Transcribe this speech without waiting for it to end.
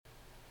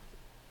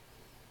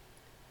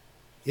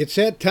It's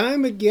that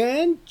time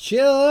again,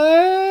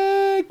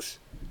 Chillax!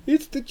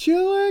 It's the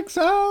Chillax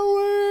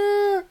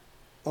Hour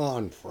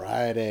on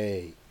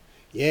Friday.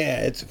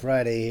 Yeah, it's a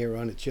Friday here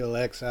on the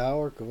Chillax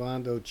Hour.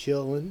 Cavando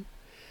chillin',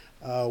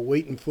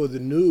 waiting for the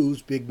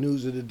news. Big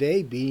news of the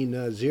day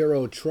being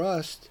Zero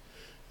Trust.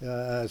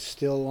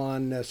 Still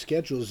on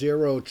schedule.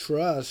 Zero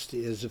Trust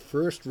is the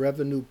first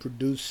revenue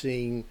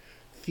producing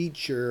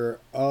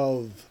feature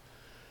of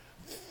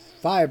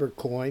Fibre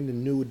Coin, the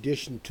new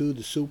addition to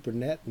the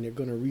SuperNet, and they're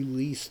going to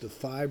release the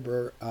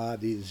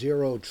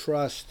Zero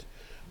Trust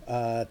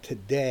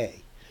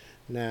today.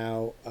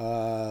 Now,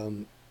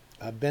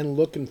 I've been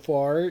looking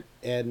for it,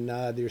 and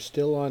they're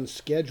still on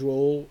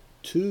schedule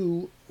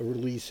to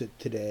release it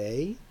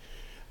today.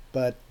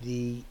 But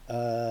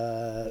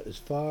as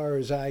far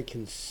as I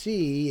can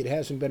see, it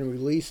hasn't been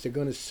released.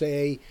 They're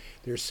saying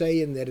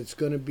that it's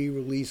going to be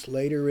released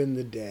later in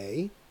the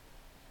day,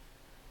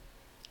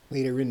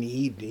 later in the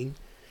evening.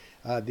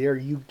 They're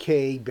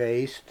UK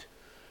based,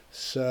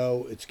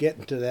 so it's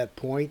getting to that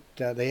point.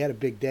 They had a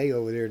big day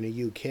over there in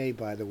the UK,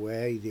 by the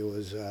way. There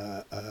was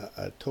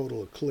a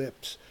total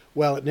eclipse.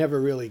 Well, it never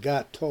really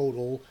got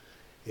total.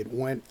 It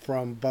went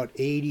from about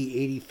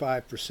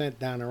 85%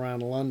 down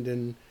around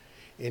London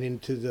and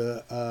into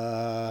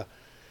the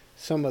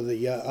some of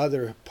the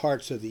other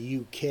parts of the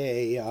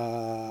UK.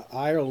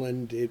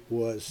 Ireland, it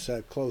was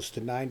close to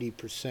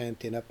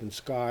 90%, and up in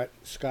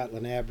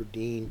Scotland,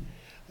 Aberdeen,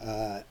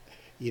 uh,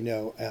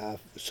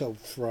 so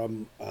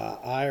from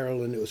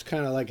Ireland, it was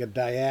kind of like a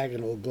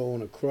diagonal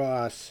going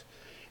across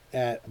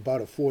at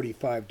about a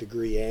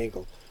 45-degree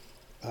angle.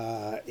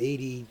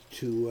 80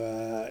 to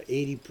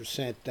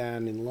 80%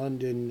 down in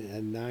London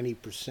and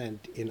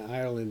 90% in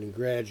Ireland, and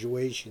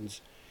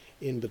graduations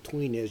in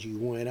between as you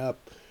went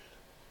up.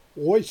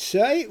 I'd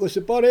say it was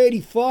about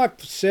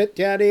 85%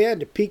 down there in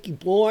the Peaky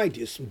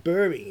Blinders in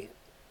Birmingham.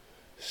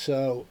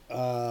 So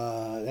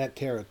that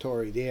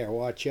territory there,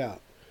 watch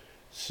out.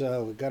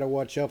 So we got to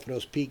watch out for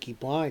those Peaky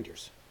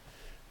Blinders.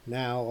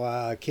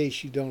 Now, in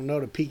case you don't know,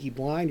 the Peaky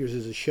Blinders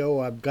is a show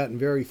I've gotten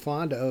very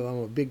fond of.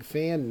 I'm a big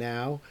fan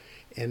now,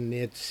 and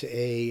it's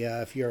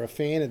if you're a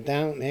fan of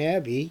Downton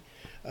Abbey,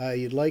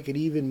 you'd like it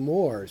even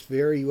more. It's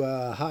very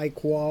high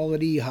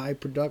quality, high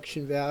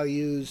production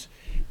values,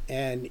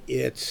 and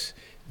it's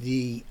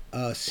the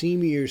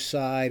seamier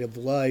side of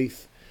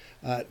life.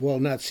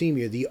 Well, not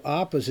seamier, the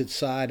opposite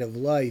side of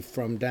life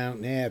from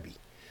Downton Abbey.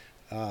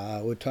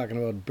 We're talking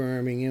about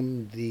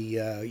Birmingham,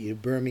 the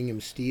Birmingham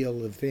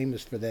steel,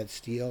 famous for that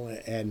steel,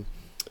 and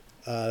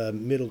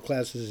middle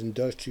classes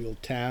industrial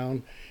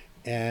town,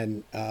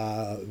 and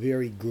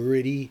very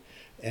gritty,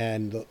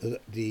 and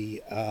the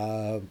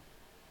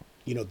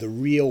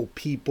real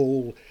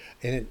people,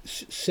 and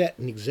it's set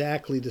in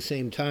exactly the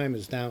same time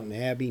as Downton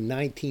Abbey.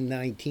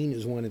 1919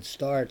 is when it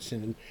starts,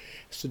 and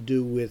it's to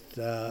do with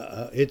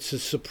it's the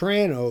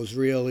Sopranos,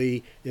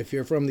 really. If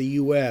you're from the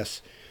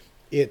U.S.,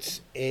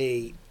 it's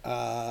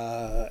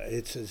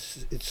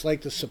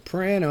like the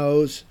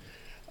Sopranos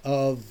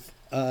of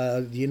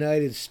the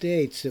United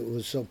States. It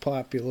was so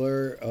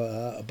popular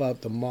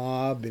about the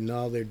mob and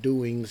all their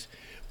doings,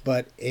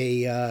 but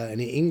an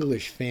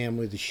English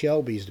family, the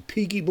Shelbys, the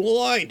Peaky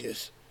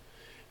Blinders,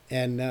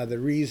 and the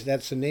reason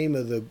that's the name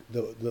of the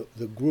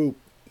group,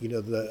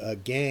 the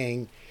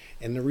gang,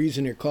 and the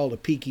reason they're called the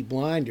Peaky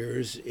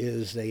Blinders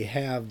is they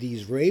have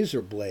these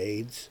razor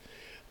blades.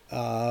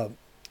 Uh,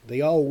 they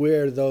all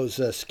wear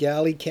those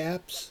scally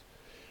caps,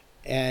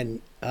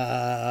 and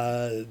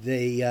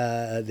they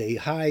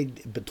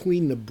hide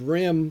between the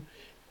brim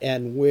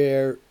and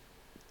where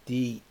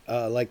the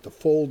like the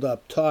fold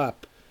up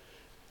top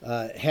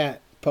hat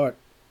part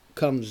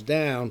comes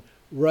down.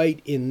 Right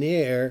in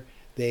there,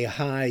 they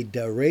hide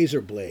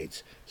razor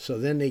blades. So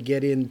then they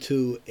get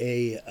into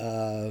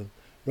a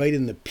right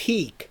in the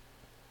peak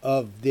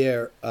of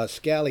their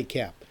scally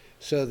cap.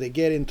 So they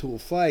get into a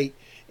fight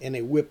and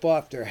they whip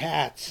off their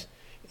hats,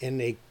 and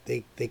they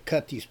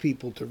cut these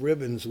people to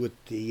ribbons with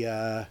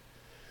their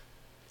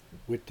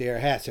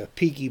hats,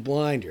 Peaky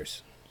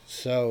Blinders.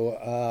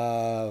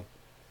 So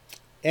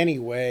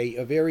anyway,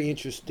 a very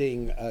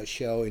interesting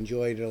show.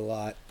 Enjoyed it a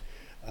lot.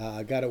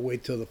 I gotta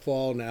wait till the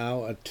fall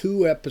now.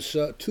 Two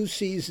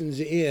seasons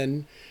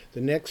in.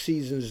 The next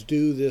season's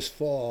due this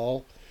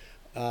fall.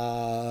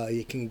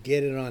 You can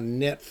get it on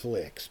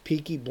Netflix.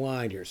 Peaky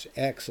Blinders,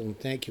 excellent.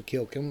 Thank you,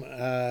 Kilcom.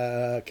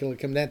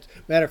 Kilcom. That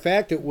matter of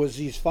fact, it was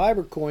these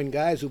Fibre Coin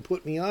guys who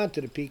put me on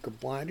to the Peaky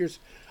Blinders.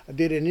 I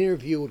did an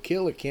interview with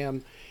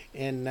Killicum,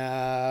 and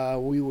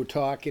we were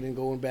talking and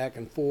going back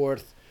and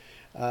forth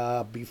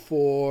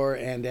before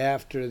and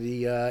after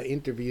the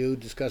interview,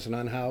 discussing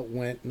on how it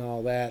went and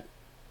all that,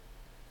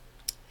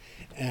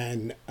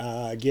 and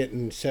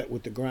getting set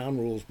with the ground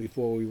rules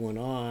before we went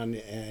on.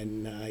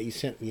 And he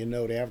sent me a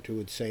note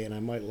afterwards saying I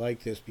might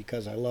like this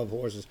because I love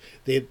horses.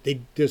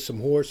 There's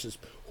some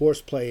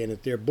horseplay in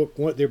it. Their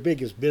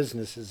biggest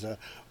business is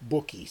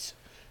bookies.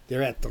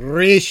 They're at the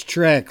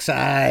racetracks,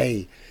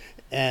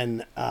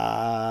 and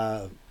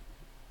a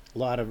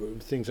lot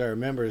of things I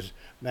remember. As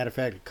a matter of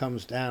fact, it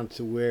comes down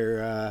to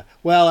where.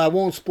 Well, I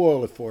won't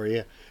spoil it for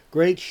you,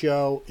 Great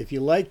show. If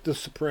you like The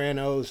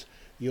Sopranos,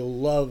 you'll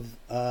love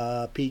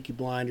Peaky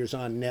Blinders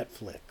on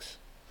Netflix.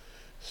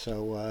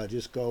 So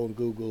just go and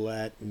Google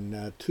that.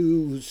 And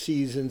 2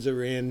 seasons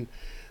are in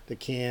the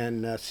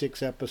can,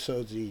 6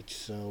 episodes each.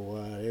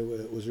 So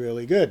it was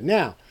really good.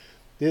 Now,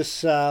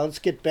 this let's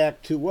get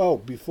back to, well,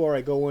 before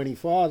I go any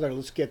farther,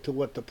 let's get to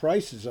what the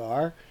prices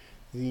are.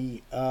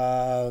 The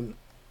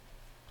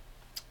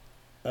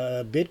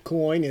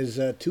Bitcoin is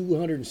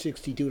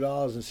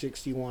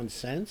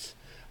 $262.61.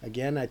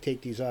 Again, I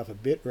take these off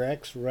of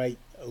Bitrex right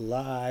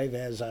live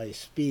as I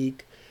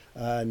speak.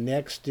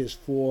 Next is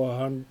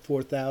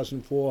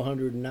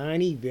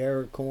 4,490.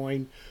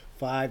 Vericoin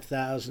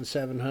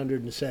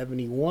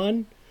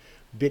 5,771.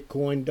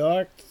 Bitcoin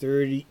Dark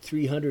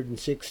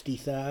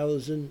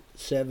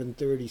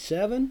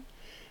 360,737.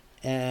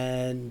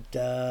 And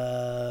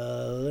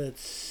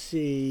let's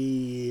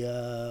see.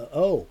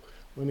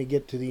 Let me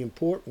get to the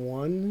important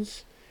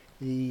ones.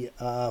 The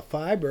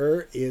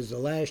Fibre is the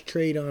last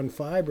trade on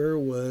Fibre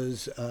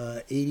was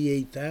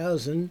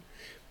 88,000.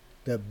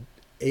 The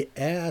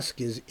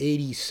ask is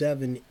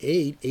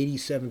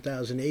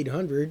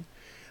 87,800.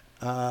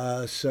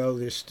 So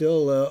there's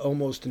still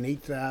almost an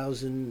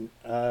 8,000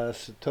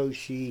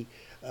 Satoshi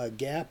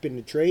gap in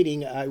the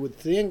trading. I would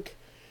think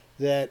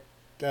that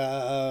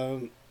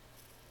there'd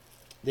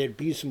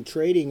be some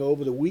trading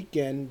over the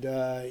weekend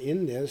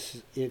in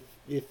this if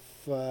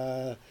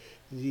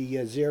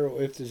the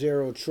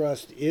zero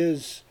trust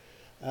is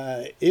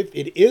if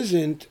it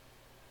isn't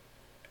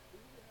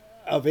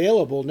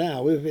available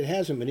now, if it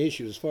hasn't been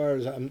issued, as far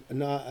as I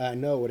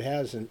know it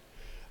hasn't,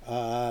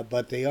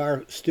 but they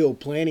are still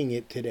planning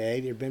it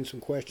today. There have been some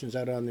questions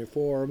out on their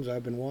forums.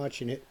 I've been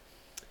watching it,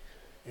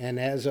 and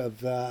as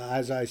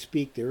I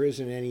speak, there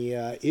isn't any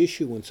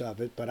issuance of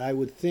it. But I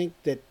would think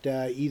that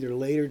either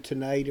later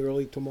tonight,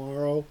 early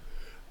tomorrow,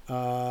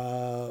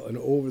 and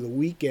over the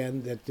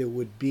weekend, that there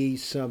would be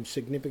some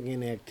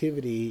significant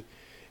activity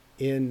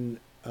in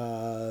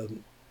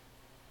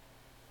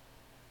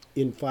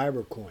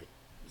Fibre Coin.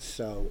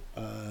 So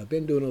I've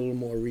been doing a little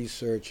more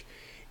research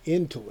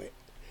into it.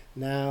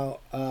 Now,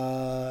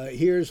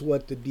 here's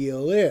what the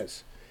deal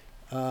is.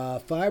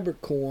 Fibre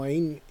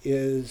Coin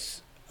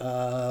is,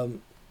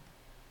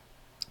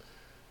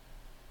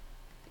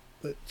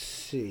 let's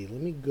see, let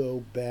me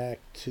go back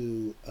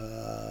to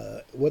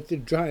what they're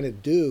trying to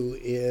do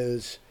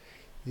is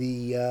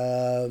the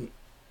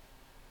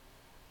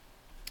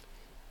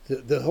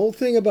whole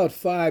thing about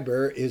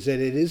Fibre is that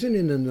it isn't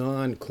in a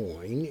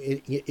non-coin.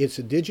 It's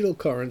a digital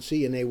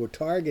currency, and they were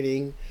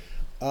targeting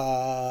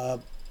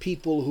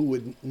people who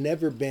had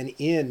never been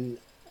in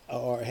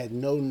or had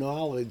no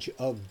knowledge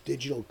of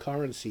digital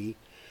currency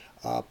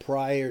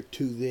prior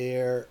to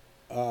their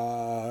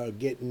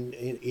getting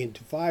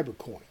into Fibre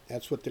Coin.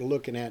 That's what they're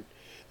looking at.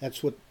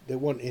 That's what they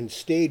want. In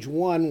stage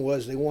one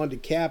was they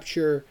wanted to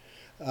capture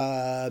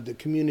the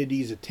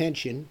community's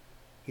attention,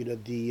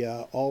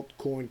 the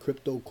altcoin,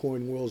 crypto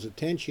coin world's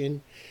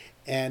attention,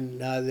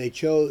 and they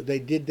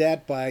did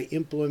that by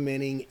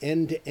implementing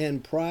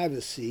end-to-end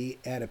privacy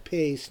at a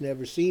pace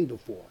never seen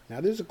before.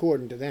 Now, this is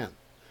according to them,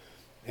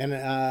 and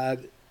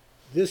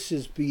this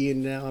is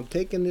being, now I'm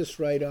taking this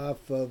right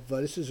off of,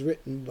 this is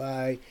written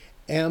by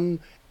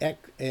M and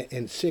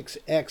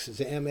 6X is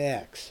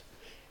MX,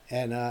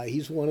 and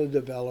he's one of the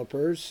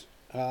developers.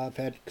 I've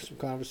had some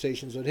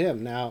conversations with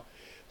him. Now,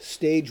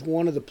 stage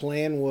one of the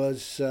plan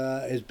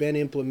has been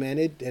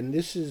implemented, and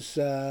this is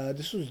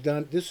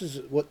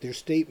what their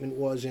statement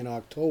was in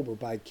October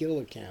by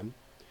Killicam,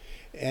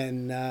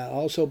 and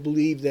also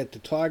believe that to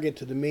target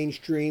to the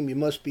mainstream, you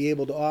must be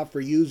able to offer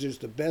users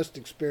the best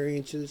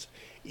experiences,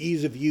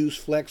 ease of use,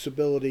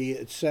 flexibility,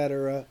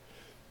 etc.,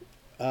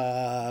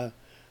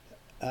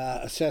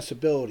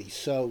 accessibility.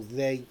 So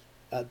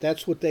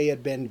that's what they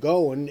had been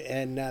going,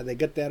 and they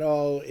got that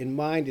all in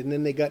mind, and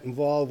then they got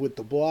involved with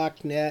the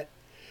blocknet.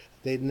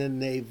 Then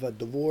they've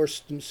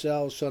divorced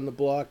themselves from the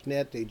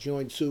blocknet. They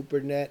joined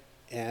SuperNet,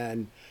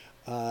 and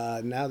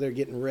now they're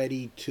getting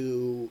ready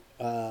to.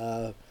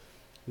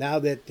 Now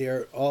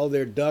that all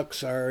their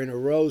ducks are in a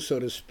row, so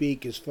to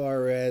speak, as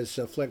far as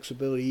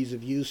flexibility, ease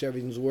of use,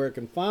 everything's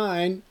working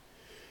fine.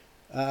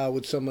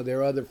 With some of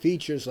their other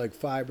features like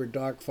Fibre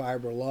Dark,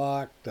 Fibre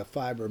Lock, the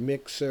Fibre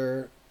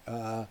Mixer.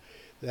 The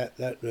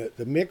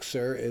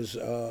mixer is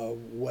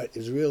what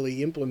is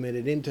really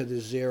implemented into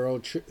the zero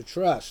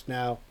trust.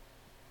 Now,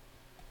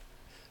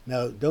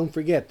 don't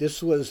forget,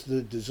 this was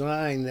the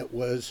design that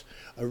was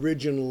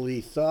originally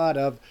thought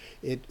of.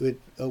 It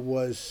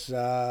was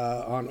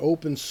on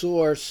open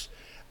source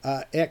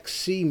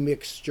XC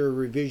mixture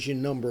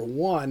revision number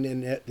 1,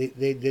 and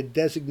they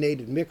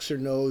designated mixer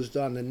nodes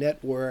on the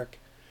network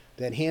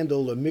that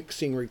handle the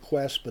mixing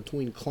requests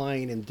between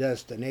client and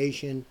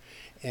destination.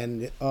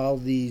 And all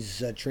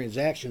these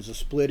transactions are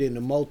split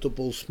into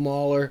multiple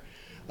smaller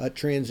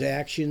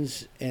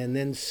transactions and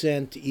then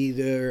sent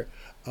either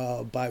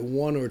by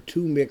 1 or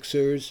 2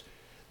 mixers,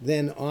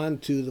 then on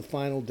to the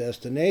final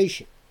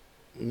destination.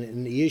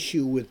 And the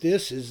issue with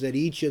this is that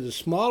each of the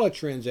smaller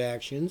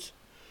transactions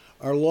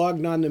are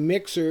logged on the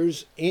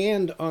mixers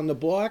and on the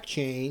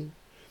blockchain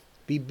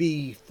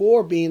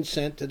before being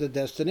sent to the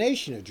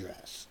destination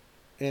address.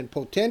 And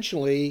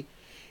potentially,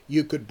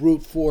 you could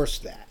brute force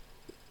that,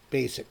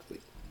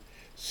 basically.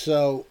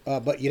 So,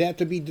 but you'd have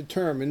to be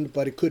determined,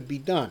 but it could be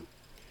done.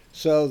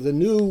 So the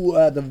new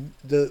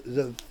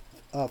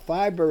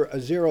Fiber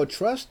Zero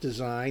Trust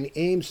design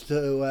aims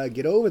to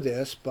get over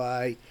this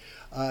by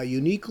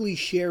uniquely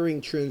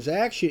sharing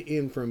transaction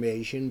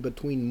information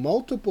between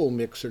multiple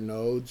mixer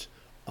nodes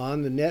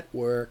on the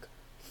network,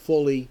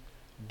 fully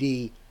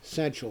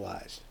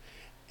decentralized.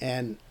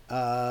 And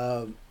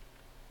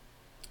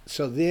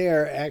so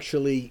they're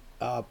actually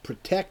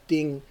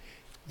protecting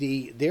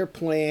their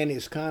plan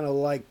is kind of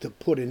like to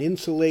put an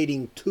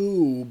insulating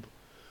tube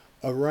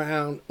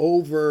around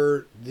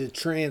over the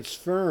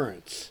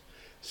transference.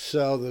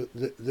 So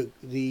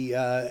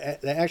the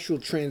actual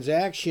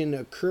transaction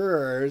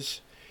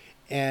occurs,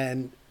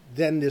 and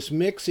then this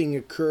mixing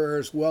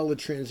occurs while the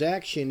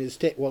transaction is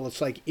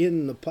it's like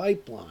in the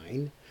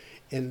pipeline,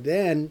 and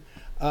then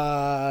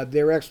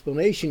their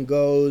explanation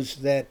goes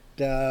that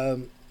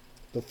the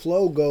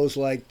flow goes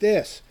like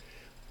this.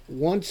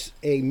 Once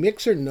a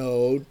mixer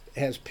node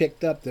has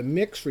picked up the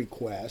mix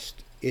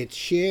request,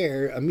 it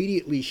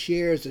immediately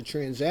shares the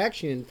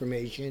transaction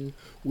information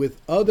with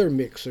other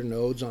mixer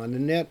nodes on the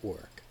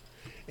network.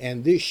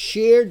 And this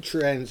shared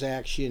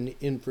transaction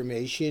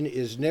information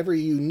is never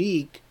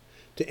unique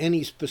to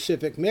any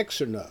specific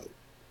mixer node.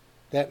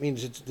 That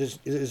means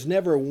there's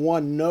never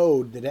one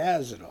node that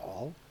has it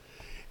all.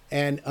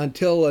 And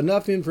until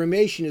enough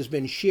information has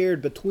been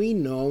shared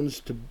between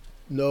nodes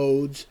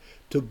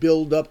to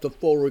build up the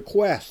full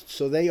request.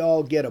 So they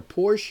all get a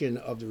portion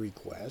of the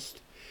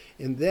request,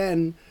 and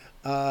then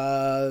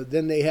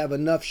they have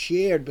enough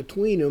shared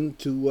between them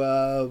to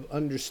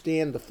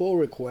understand the full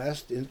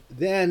request, and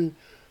then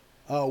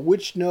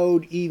which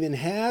node even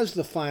has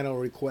the final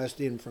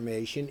request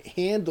information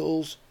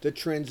handles the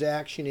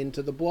transaction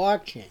into the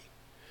blockchain.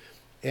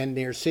 And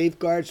there are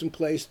safeguards in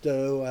place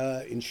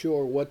to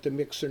ensure what the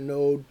mixer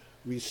node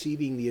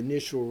receiving the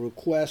initial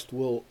request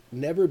will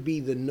never be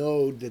the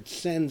node that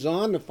sends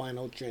on the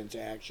final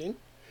transaction.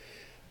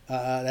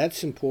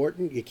 That's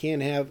important. You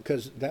can't have,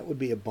 because that would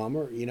be a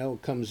bummer.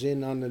 It comes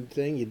in on the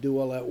thing, you do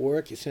all that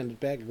work, you send it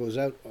back, it goes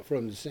out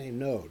from the same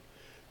node.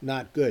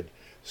 Not good.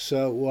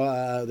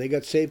 So they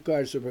got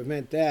safeguards to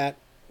prevent that.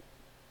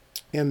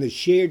 And the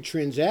shared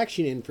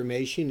transaction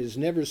information is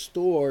never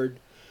stored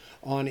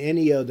on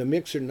any of the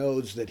mixer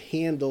nodes that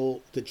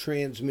handle the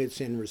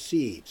transmits and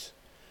receives,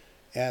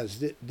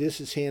 as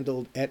this is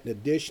handled at an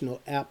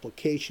additional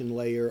application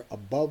layer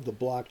above the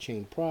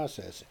blockchain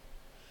processing.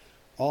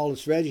 All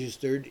that's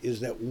registered is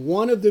that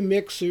one of the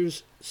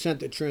mixers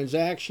sent a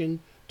transaction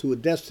to a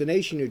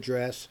destination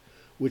address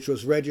which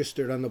was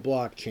registered on the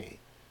blockchain.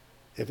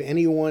 If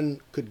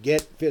anyone could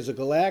get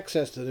physical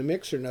access to the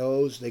mixer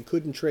nodes, they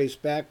couldn't trace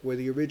back where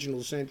the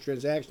original sent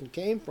transaction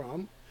came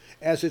from,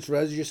 as it's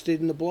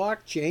registered in the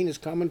blockchain as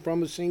coming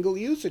from a single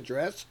use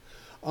address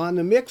on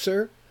the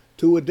mixer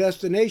to a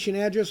destination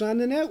address on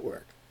the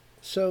network.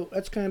 So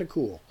that's kind of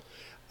cool.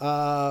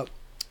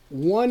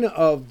 One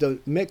of the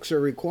mixer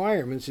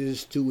requirements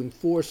is to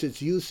enforce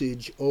its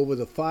usage over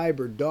the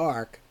fiber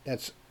dark.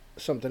 That's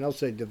something else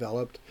they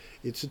developed.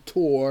 It's a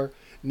Tor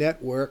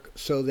network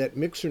so that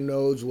mixer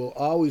nodes will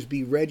always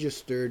be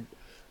registered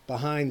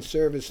behind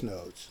service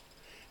nodes.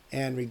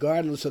 And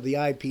regardless of the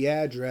IP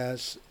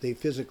address they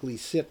physically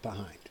sit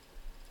behind.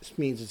 This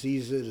means it's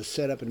easier to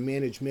set up and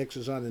manage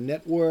mixers on the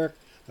network.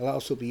 There'll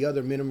also be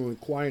other minimum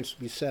requirements to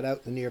be set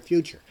out in the near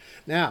future.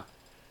 Now,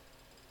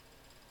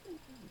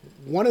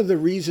 one of the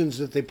reasons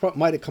that they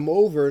might have come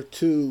over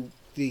to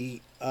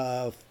the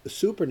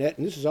SuperNet,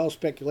 and this is all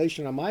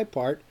speculation on my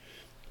part,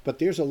 but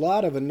there's a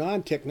lot of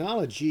anon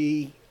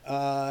technology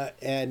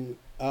and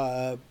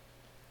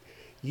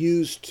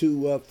used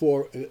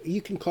for,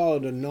 you can call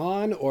it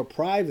anon or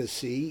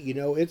privacy.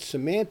 It's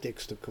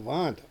semantics to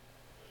Covanta.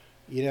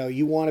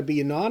 You want to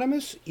be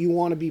anonymous, you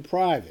want to be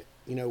private.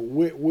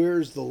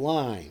 Where's the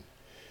line?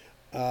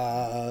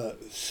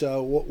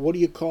 So what do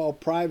you call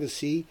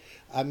privacy?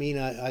 I mean,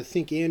 I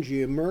think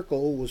Andrea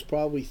Merkel was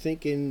probably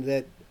thinking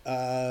that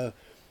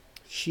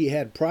she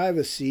had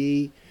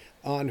privacy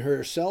on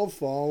her cell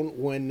phone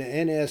when the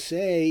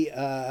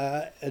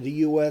NSA, the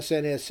U.S.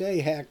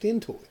 NSA, hacked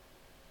into it.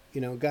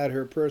 Got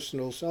her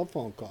personal cell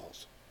phone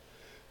calls.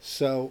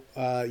 So,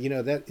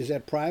 is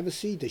that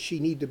privacy? Does she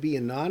need to be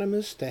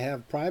anonymous to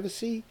have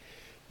privacy?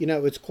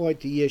 It's quite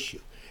the issue.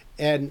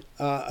 And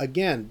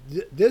again,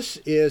 this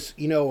is,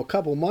 a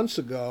couple months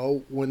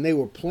ago when they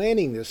were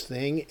planning this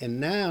thing, and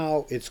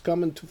now it's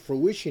coming to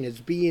fruition. It's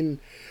being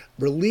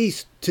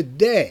released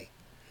today.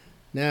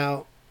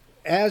 Now,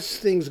 as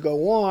things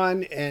go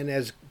on, and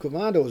as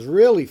Covanta is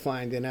really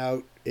finding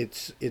out,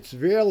 it's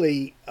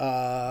really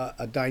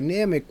a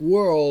dynamic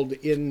world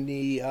in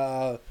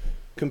the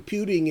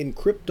computing and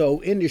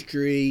crypto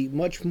industry,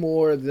 much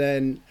more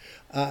than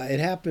it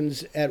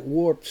happens at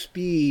warp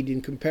speed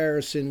in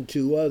comparison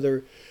to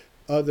other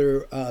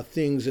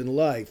things in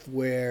life,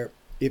 where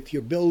if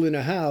you're building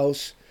a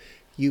house,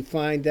 you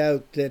find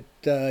out that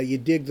you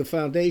dig the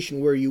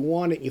foundation where you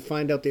want it, and you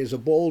find out there's a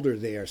boulder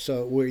there,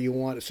 so where you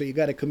want it. So you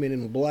got to come in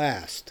and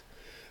blast.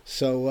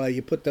 So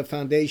you put the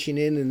foundation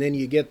in, and then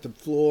you get the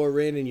floor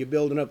in, and you're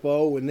building up.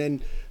 Oh, and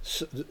then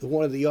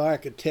one of the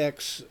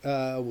architects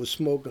was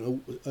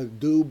smoking a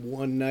doob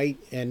one night,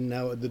 and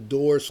the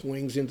door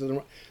swings into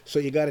the. So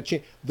you got to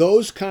change.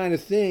 Those kind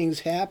of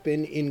things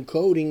happen in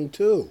coding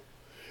too,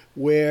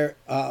 where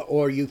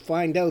or you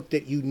find out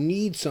that you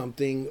need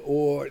something,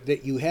 or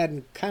that you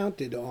hadn't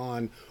counted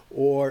on,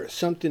 or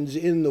something's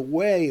in the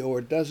way, or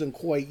it doesn't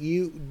quite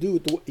do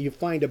it. You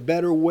find a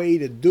better way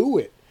to do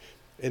it.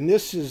 And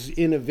this is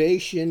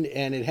innovation,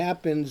 and it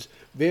happens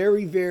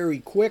very, very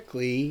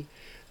quickly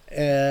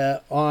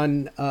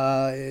in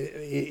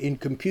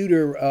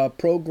computer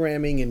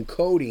programming and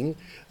coding.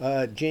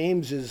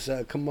 James has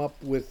come up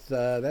with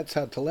that's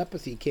how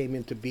telepathy came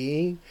into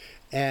being,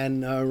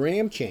 and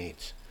RAM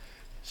chains.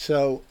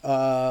 So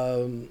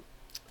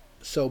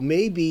so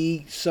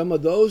maybe some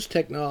of those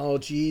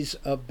technologies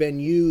have been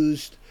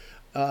used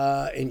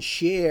and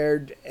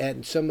shared,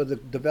 and some of the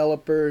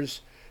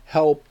developers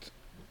helped.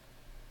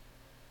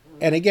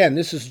 And again,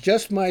 this is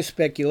just my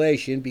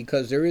speculation,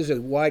 because there is a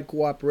wide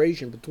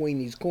cooperation between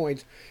these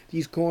coins.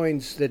 These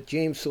coins that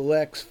James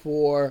selects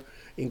for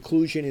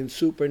inclusion in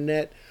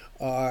SuperNet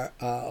are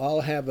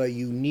all have a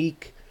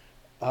unique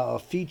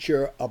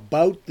feature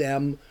about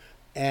them,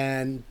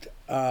 and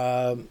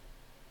but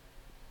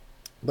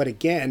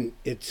again,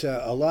 it's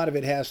a lot of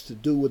it has to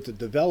do with the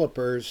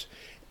developers,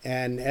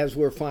 and as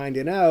we're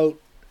finding out,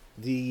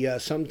 the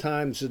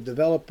sometimes the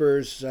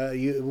developers,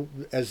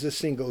 as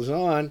this thing goes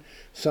on,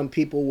 some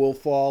people will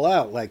fall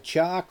out. Like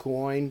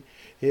Charcoin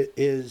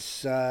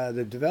is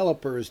the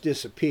developer has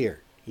disappeared.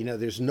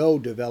 There's no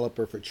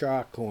developer for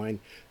Charcoin,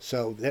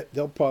 so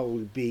they'll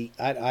probably be.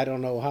 I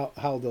don't know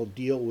how they'll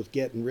deal with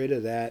getting rid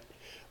of that,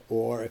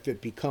 or if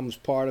it becomes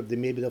part of the.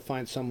 Maybe they'll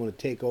find someone to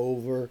take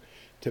over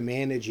to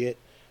manage it.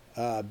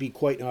 Be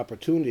quite an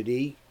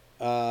opportunity.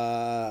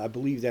 I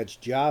believe that's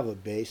Java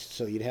based,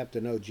 so you'd have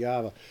to know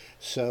Java.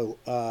 So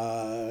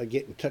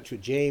get in touch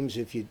with James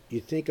if you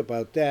think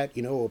about that.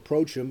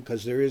 Approach him,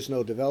 because there is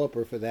no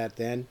developer for that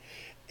then.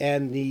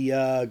 And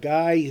the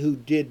guy who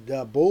did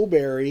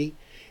Bullberry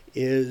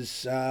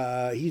is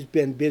he's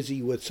been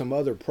busy with some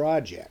other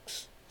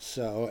projects.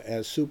 So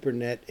as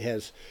SuperNet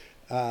has,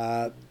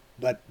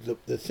 but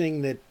the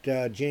thing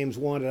that James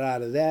wanted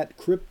out of that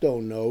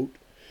crypto note,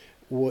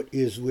 what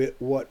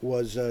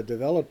was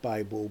developed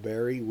by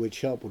Bullberry,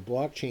 which helped with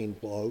blockchain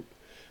bloat,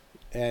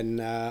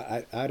 and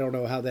I don't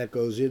know how that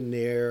goes in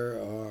there,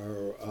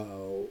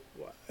 or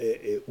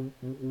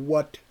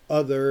what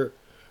other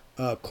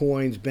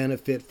coins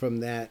benefit from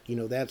that.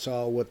 That's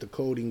all what the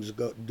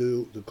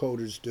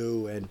coders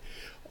do, and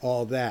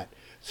all that.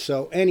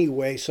 So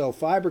anyway, so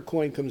Fibre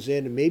Coin comes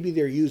in, and maybe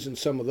they're using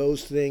some of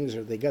those things,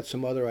 or they got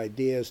some other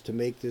ideas to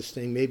make this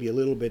thing maybe a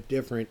little bit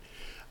different.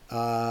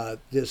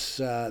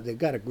 They've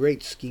got a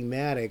great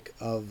schematic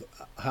of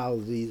how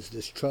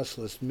this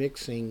trustless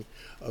mixing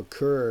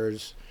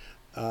occurs.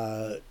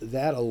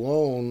 That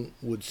alone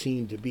would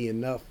seem to be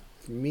enough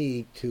for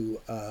me to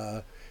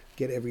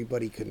get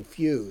everybody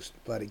confused.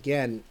 But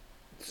again,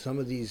 some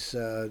of these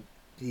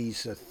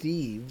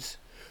thieves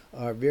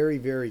are very,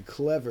 very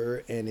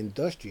clever and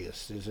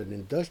industrious. There's an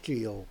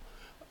industrial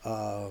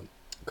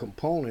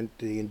component,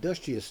 the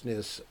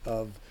industriousness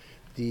of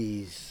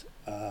these.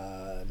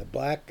 The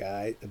black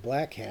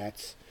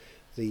hats,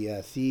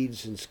 the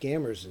thieves and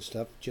scammers and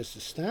stuff, just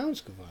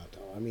astounds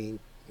Cavanto. I mean,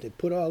 they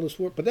put all this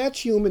work, but that's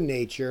human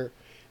nature.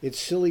 It's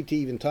silly to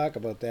even talk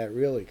about that,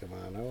 really,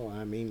 Cavanto.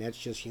 I mean, that's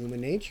just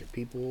human nature.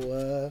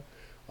 People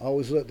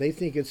always look; they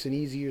think it's an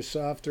easier,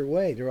 softer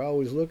way. They're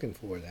always looking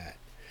for that.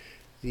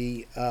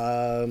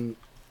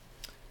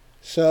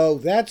 So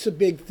that's a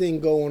big thing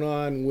going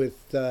on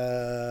with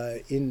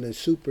in the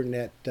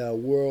SuperNet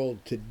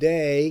world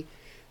today.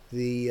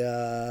 Maybe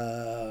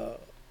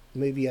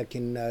I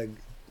can I'll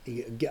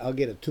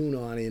get a tune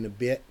on in a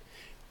bit,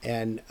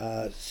 and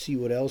see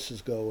what else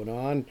is going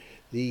on.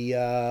 The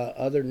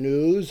other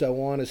news, I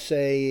want to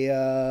say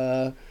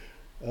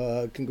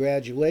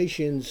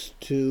congratulations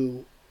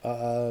to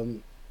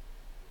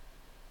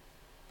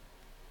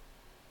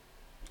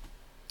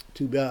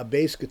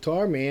Bass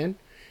Guitar Man.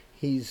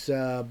 He's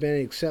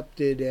been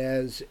accepted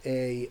as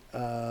a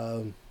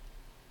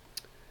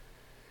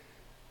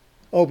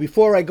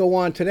before I go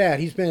on to that,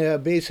 he's been a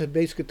bass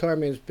guitar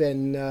man's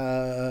been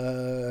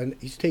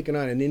he's taken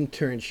on an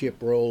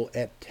internship role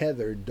at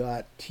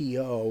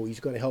Tether.to. He's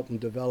going to help him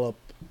develop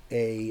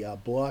a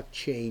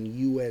blockchain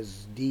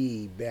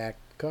USD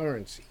backed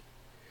currency,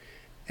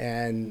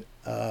 and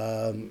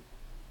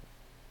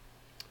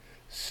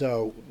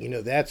so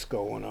that's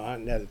going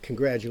on.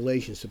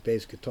 Congratulations to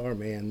Bass Guitar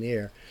Man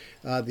there.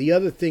 The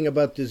other thing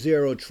about the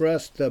zero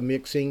trust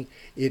mixing,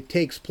 it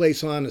takes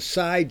place on a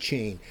side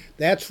chain.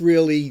 That's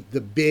really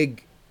the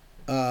big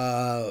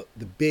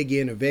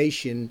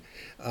innovation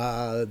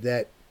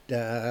that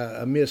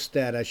I missed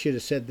that. I should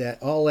have said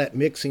that. All that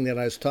mixing that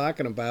I was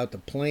talking about, the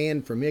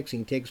plan for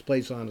mixing takes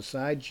place on a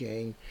side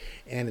chain,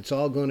 and it's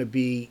all going to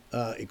be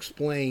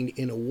explained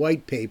in a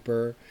white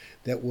paper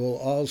that will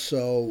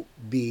also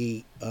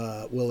be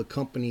will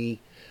accompany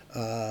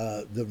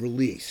the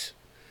release,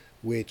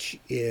 which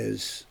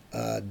is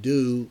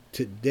due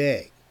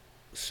today.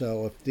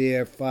 So if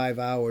they're 5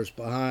 hours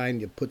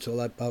behind, it puts it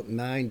about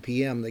 9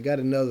 p.m. They got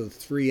another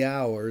 3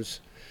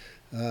 hours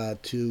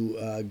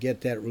to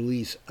get that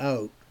release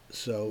out.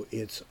 So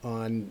it's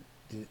on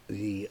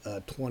the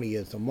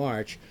 20th of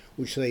March,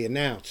 which they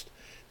announced.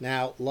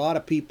 Now, a lot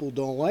of people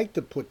don't like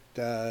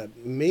to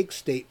make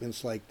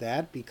statements like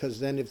that, because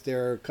then if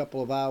they're a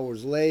couple of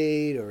hours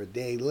late or a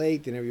day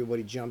late, then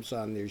everybody jumps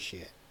on their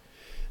shit.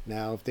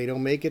 Now, if they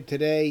don't make it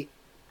today,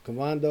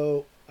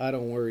 Commando, I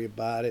don't worry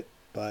about it.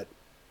 But,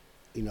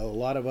 a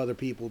lot of other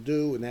people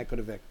do, and that could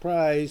affect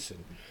price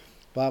and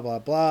blah, blah,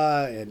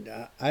 blah. And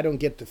I don't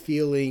get the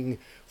feeling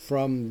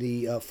from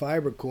the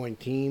Fibre Coin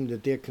team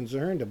that they're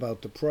concerned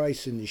about the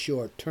price in the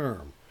short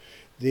term.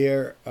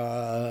 They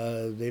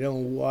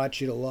don't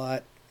watch it a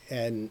lot,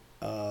 and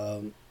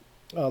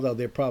although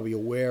they're probably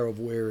aware of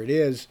where it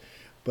is,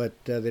 but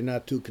they're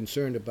not too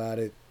concerned about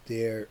it.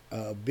 They're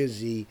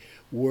busy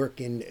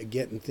working,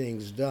 getting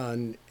things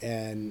done,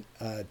 and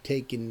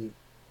taking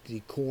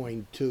the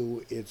coin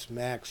to its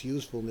max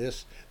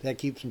usefulness. That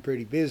keeps them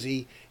pretty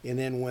busy. And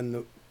then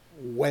when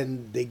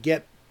they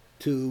get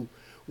to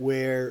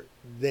where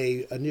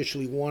they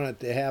initially wanted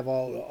to have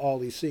all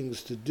these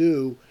things to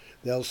do,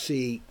 they'll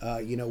see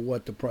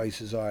what the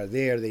prices are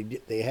there.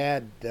 They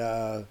had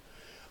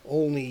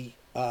only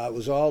it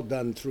was all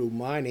done through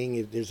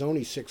mining. There's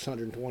only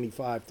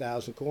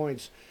 625,000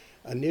 coins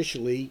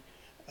initially,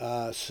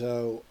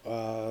 so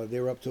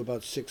they're up to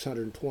about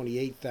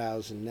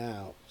 628,000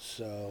 now.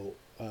 So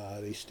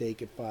they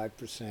stake at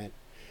 5%.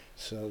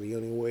 So the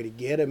only way to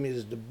get them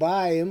is to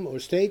buy them or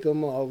stake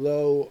them.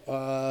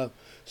 Although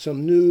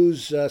some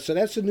news, so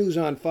that's the news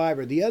on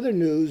Fiverr. The other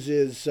news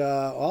is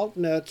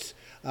AltNuts.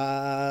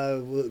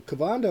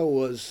 Cavando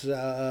was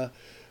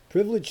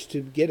privileged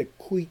to get a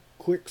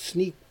quick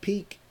sneak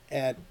peek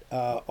at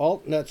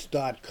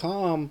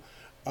altnuts.com.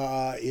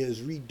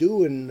 Is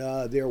redoing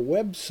their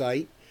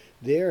website.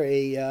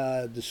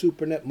 They're the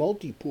SuperNet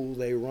multi-pool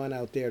they run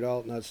out there at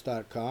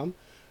altnuts.com.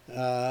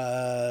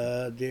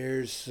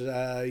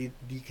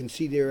 You can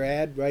see their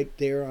ad right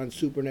there on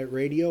SuperNet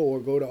Radio, or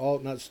go to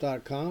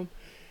altnuts.com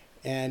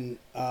and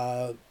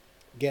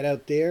get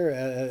out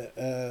there.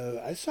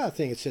 I saw a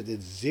thing that said that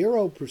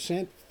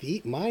 0%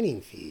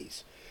 mining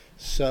fees.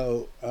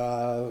 So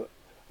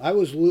I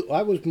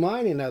was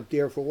mining out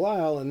there for a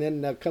while, and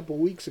then a couple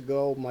of weeks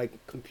ago, my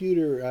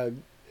computer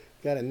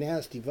got a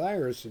nasty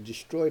virus and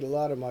destroyed a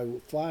lot of my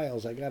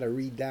files. I got to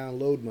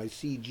re-download my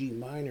CG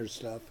miner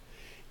stuff,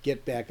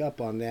 get back up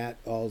on that.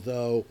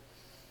 Although,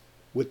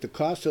 with the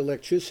cost of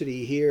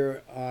electricity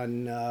here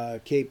on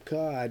Cape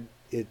Cod,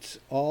 it's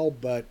all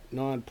but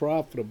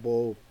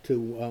non-profitable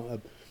to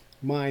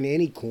mine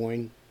any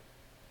coin.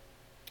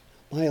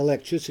 My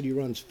electricity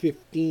runs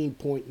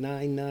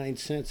 15.99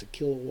 cents a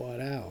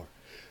kilowatt hour.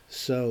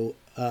 So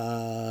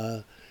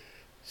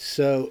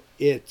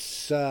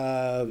it's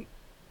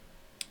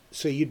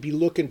so you'd be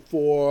looking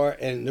for,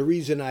 and the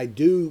reason I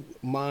do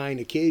mine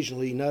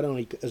occasionally, not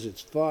only because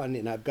it's fun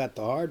and I've got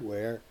the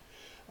hardware,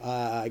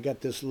 I got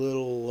this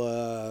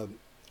little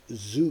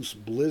Zeus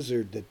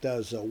Blizzard that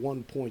does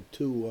 1.2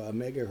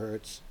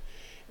 megahertz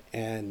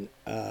and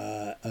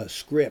a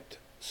script,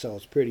 so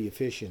it's pretty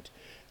efficient.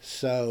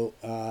 So,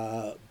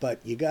 but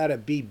you got to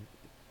be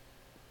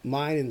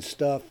mining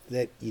stuff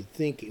that you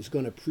think is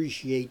going to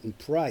appreciate in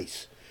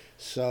price.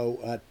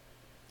 So,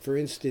 for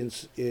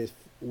instance, if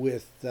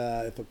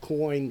a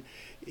coin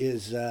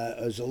is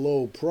a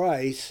low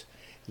price,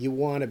 you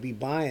want to be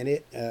buying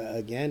it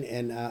again.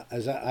 And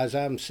as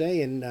I'm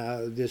saying,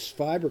 this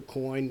Fibre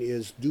Coin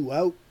is due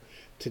out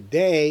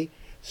today.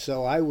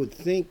 So I would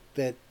think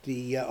that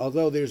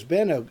although there's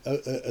been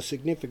a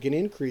significant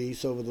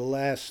increase over the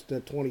last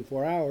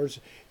 24 hours,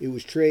 it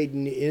was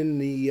trading in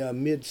the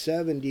mid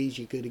 70s.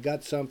 You could have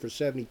got some for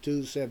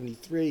 72,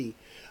 73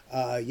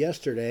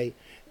 yesterday.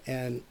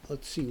 And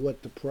let's see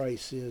what the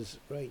price is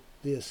right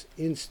this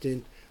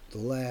instant. The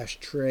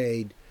last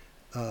trade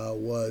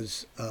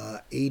was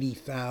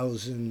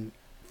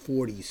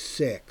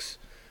 80,046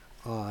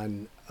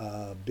 on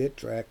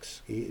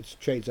Bittrex. It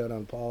trades out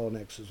on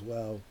Poloniex as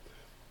well.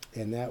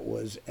 And that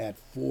was at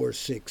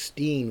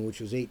 416, which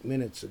was 8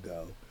 minutes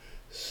ago.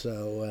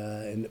 So,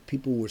 and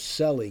people were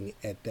selling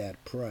at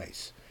that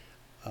price.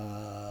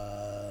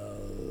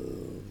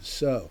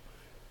 So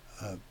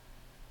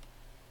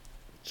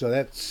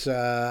that's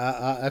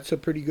a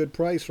pretty good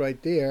price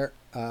right there.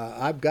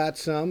 I've got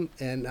some,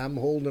 and I'm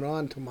holding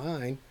on to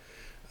mine.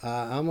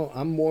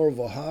 I'm more of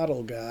a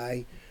hodl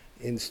guy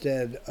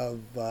instead of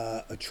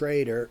a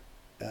trader.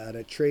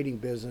 The trading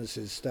business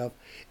is stuff,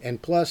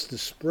 and plus the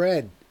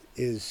spread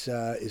is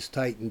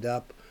tightened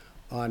up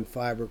on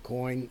Fibre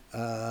Coin.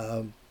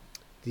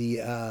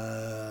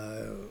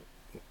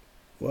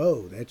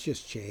 Whoa, that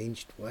just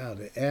changed. Wow,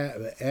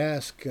 the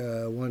ask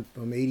went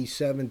from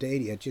 87 to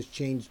 80. That just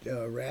changed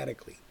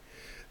radically.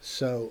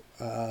 So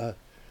so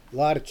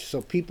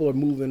people are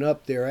moving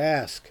up their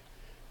ask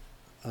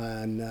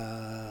on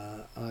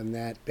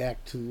that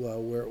back to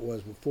where it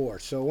was before.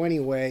 So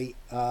anyway,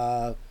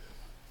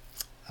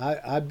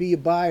 I'd be a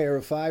buyer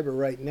of fiber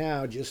right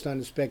now, just on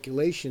the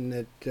speculation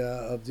that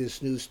of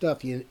this new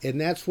stuff.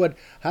 And that's how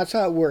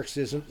it works.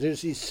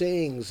 There's these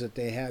sayings that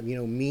they have,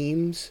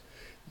 memes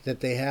that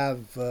they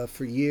have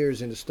for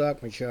years in the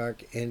stock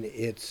market, and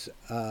it's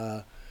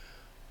buy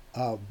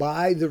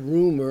the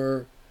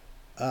rumor,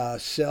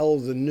 sell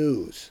the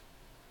news.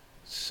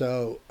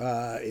 So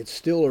it's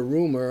still a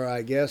rumor,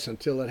 I guess,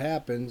 until it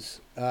happens.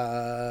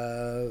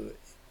 The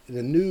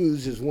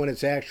news is when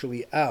it's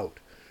actually out.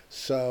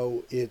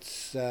 So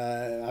that's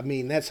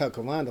how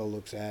Commando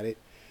looks at it.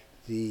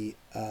 It's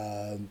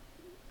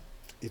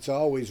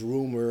always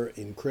rumor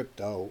in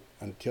crypto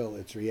until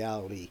it's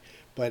reality.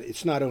 But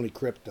it's not only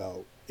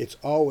crypto. It's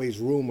always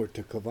rumor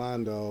to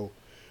Commando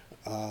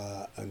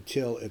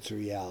until it's a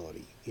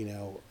reality.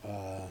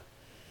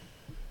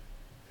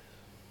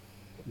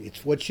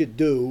 It's what you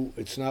do.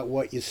 It's not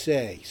what you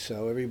say.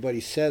 So everybody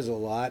says a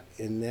lot,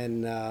 and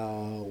then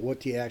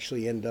what do you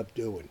actually end up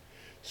doing?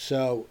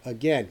 So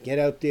again, get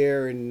out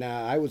there, and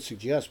I would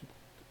suggest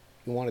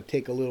you want to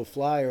take a little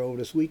flyer over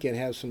this weekend,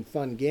 have some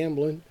fun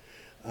gambling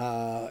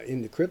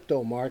in the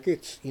crypto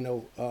markets.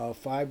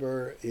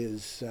 Fiber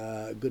is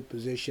a good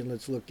position.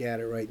 Let's look at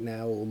it right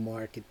now. We'll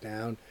mark it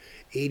down,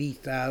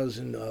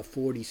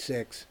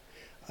 80,046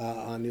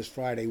 on this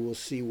Friday. We'll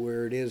see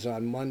where it is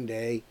on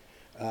Monday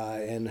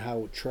and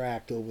how it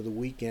tracked over the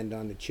weekend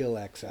on the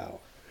Chillax hour.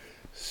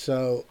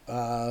 So.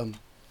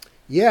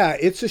 Yeah,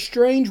 it's a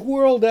strange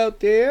world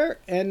out there,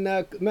 and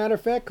matter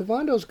of fact,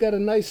 Cavando's got a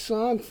nice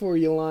song for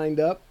you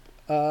lined up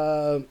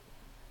for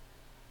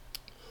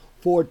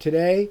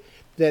today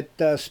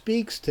that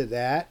speaks to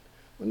that.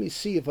 Let me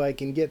see if I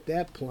can get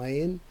that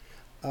playing.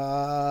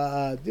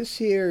 This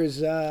here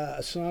is a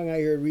song I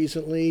heard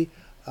recently.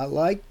 I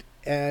liked,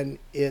 and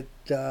it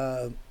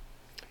in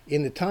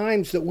the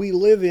times that we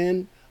live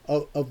in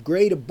of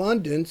great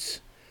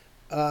abundance,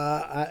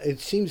 it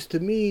seems to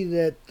me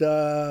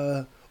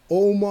that.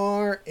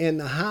 Omar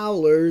and the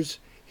Howlers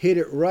hit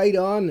it right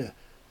on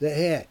the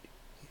head.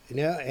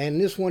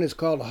 And this one is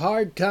called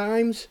Hard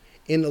Times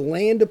in the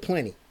Land of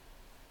Plenty.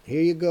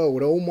 Here you go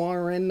with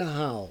Omar and the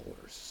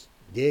Howlers.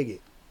 Dig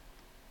it.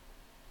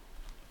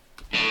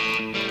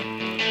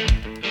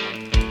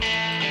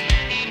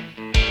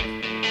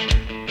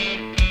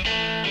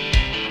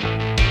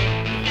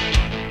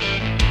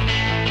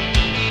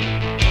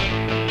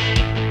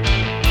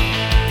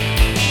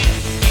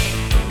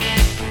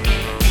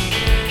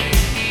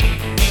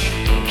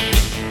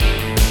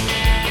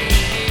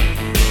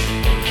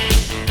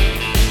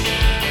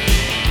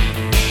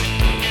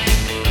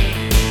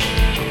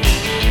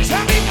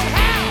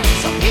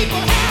 Some people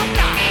have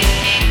not.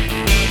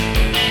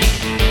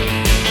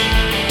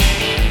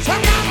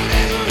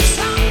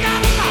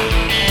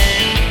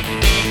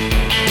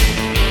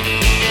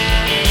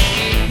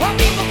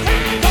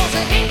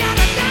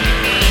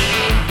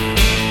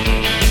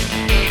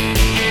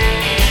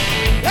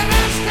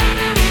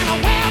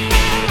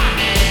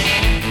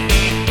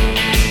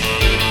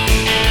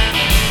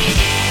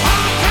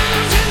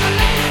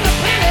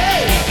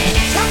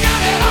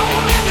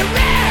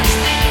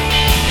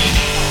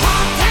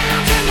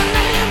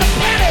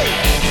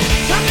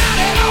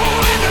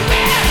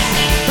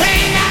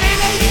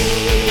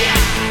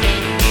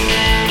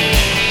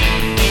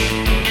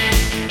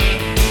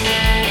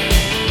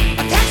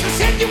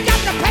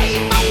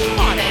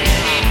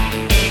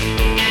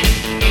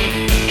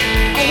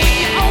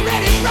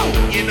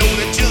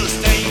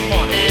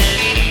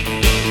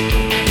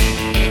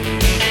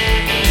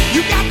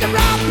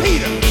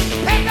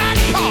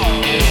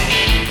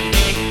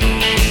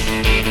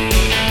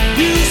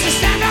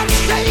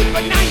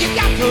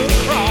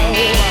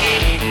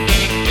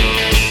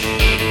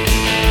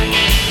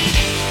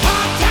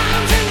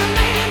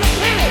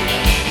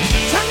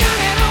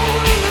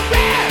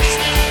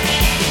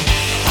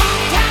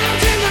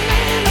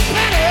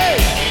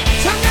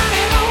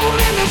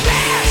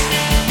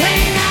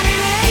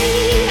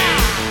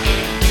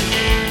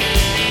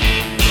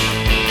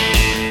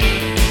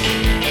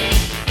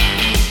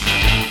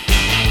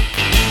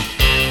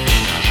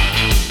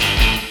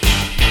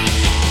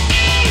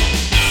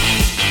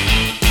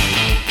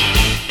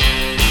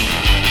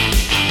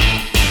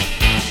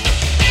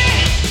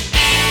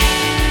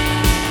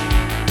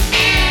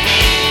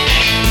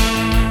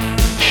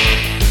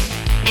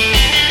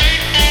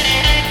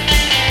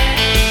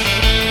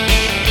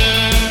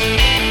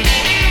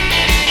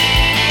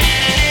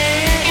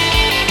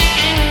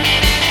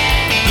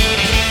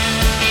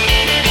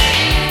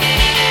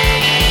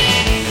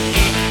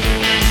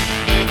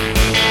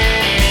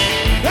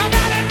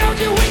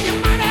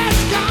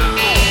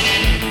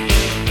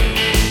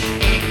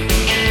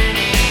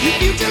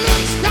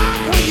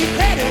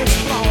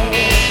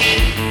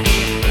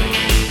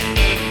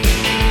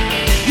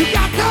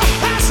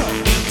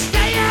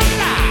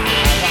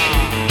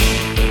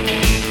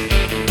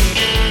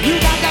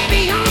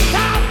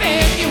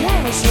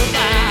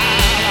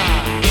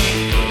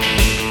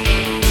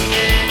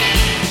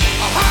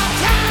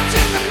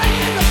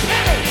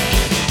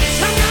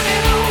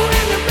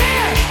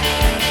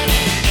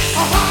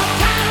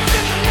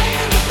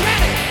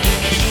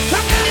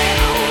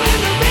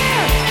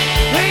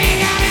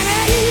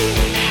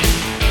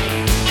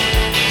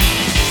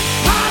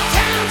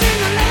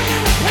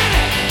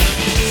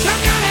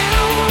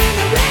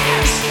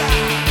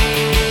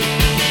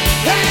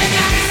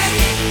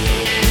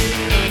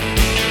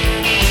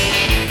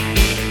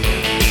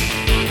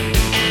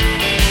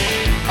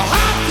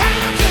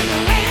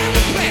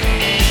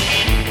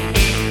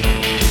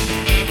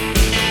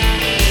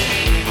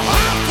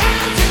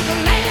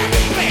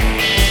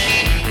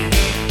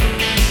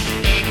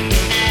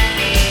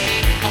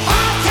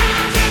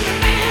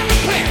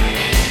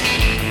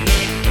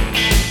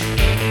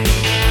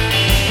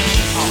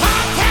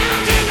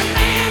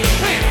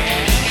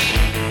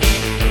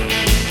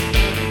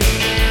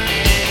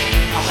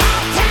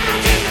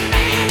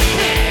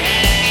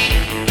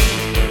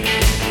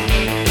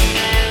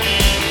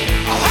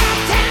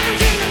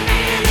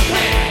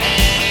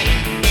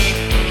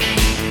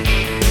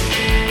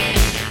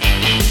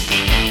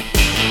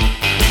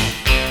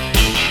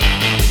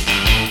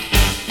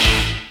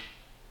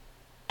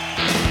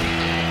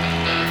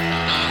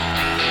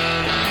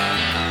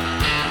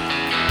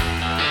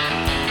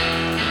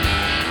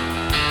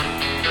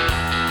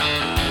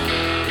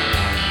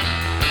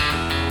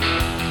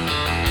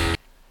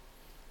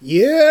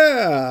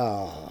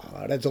 Yeah,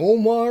 that's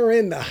Omar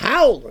and the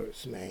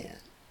Howlers, man.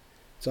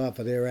 It's off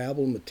of their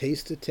album, A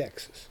Taste of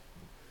Texas.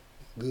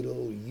 Good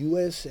old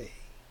USA.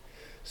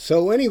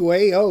 So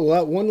anyway,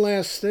 one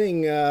last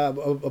thing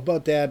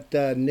about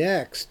that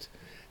next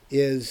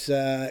is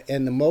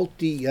and the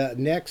multi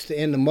next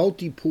and the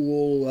multi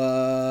pool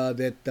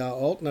that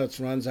Altnuts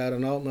runs out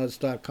on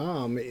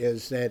altnuts.com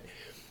is that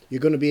you're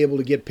going to be able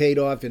to get paid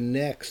off in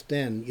next.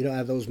 Then you know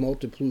how those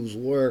multi pools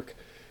work.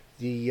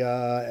 The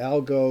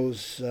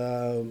algos,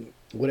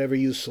 whatever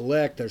you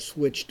select, are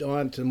switched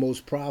on to the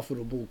most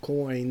profitable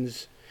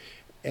coins,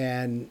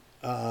 and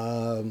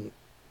then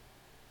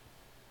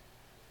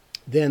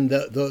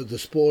the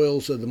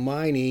spoils of the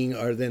mining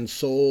are then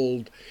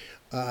sold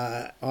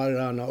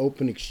on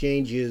open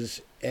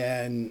exchanges,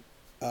 and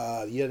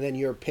then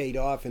you're paid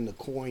off in the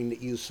coin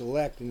that you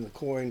select. And the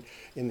coin,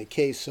 in the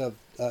case of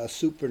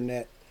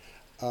SuperNet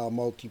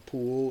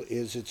multi-pool,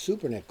 is its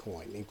SuperNet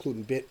coin,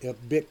 including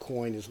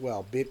Bitcoin as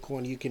well.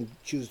 Bitcoin, you can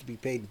choose to be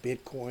paid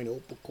Bitcoin,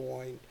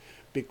 OpalCoin,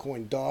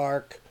 Bitcoin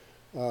Dark,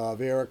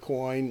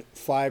 Veracoin.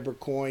 Fibre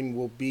Coin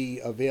will be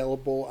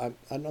available. I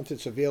don't know if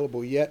it's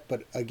available yet,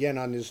 but again,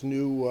 on this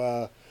new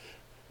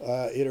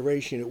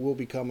iteration, it will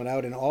be coming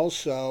out. And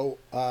also,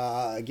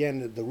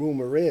 again, the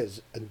rumor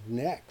is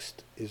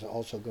Next is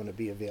also going to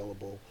be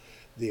available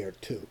there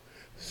too.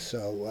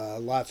 So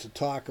lots of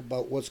talk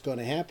about what's going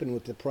to happen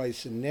with the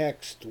price of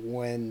Next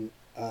when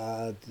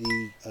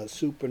the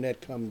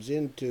SuperNet comes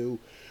into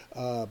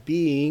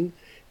being.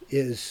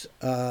 Is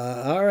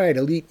all right.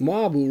 Elite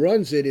Mob, who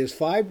runs it, is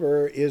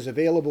Fibre is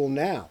available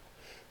now.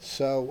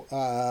 So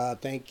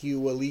thank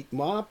you, Elite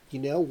Mob.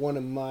 You know, one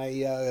of my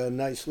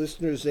nice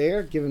listeners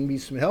there, giving me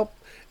some help.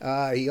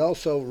 He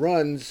also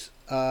runs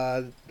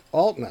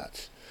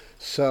Altnuts.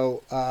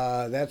 So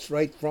that's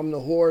right from the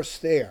horse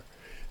there.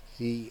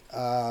 The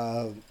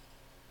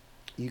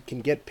you can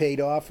get paid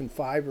off in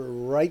Fibre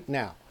right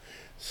now.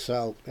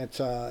 So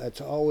that's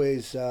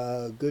always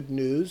good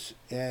news.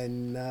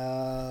 And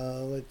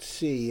let's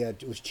see, I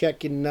was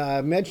checking.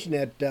 I mentioned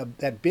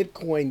that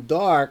Bitcoin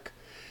Dark.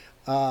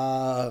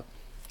 The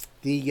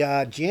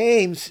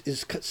James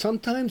is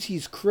sometimes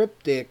he's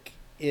cryptic.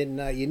 In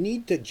you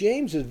need to.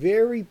 James is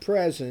very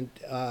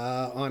present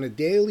on a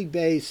daily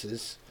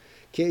basis.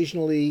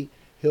 Occasionally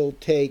he'll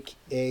take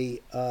a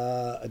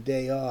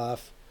day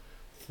off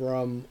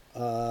from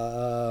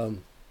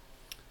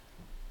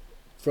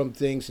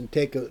things and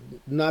take a,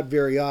 not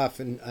very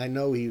often. I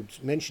know he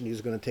mentioned he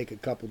was going to take a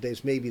couple of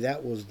days. Maybe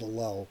that was the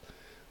lull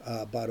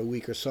about a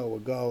week or so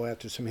ago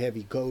after some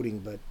heavy coding.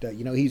 But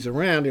you know, he's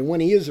around, and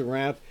when he is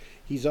around,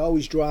 he's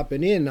always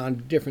dropping in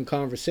on different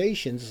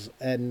conversations,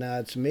 and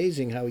it's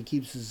amazing how he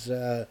keeps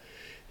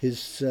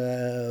he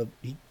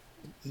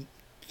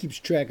keeps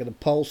track of the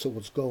pulse of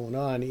what's going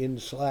on in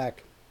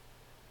Slack.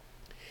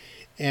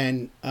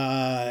 And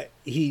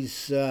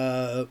he's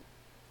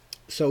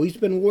so he's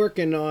been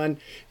working on,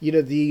 you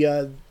know,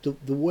 the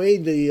way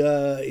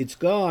it's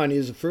gone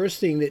is the first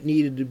thing that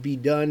needed to be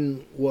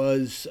done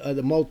was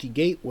the multi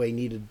gateway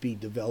needed to be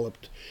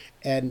developed,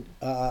 and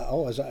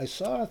as I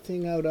saw a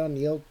thing out on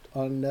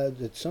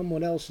that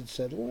someone else had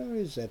said, where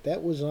is that?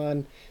 That was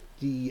on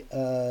the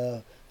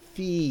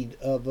feed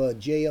of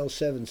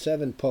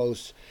JL77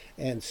 posts,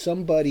 and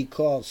somebody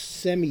called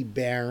Semi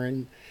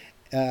Baron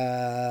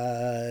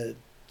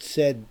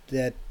said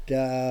that.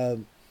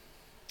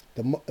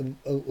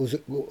 Was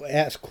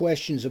asked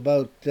questions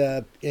about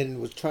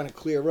and was trying to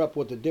clear up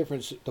what the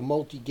difference, the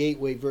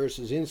multi-gateway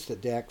versus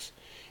Instadex,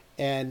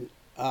 and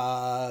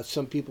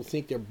some people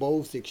think they're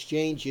both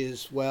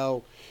exchanges.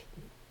 Well,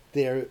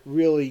 they're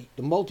really,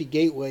 the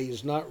multi-gateway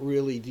is not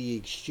really the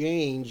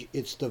exchange;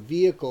 it's the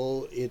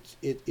vehicle. It's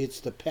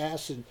the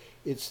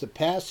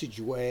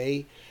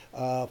passageway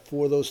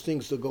for those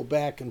things to go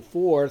back and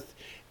forth.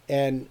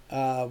 And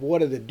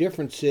one of the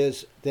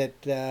differences that,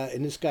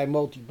 and this guy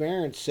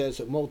Multi-Baron says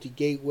that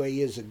multi-gateway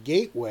is a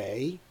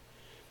gateway.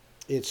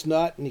 It's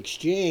not an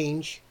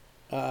exchange.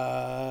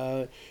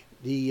 The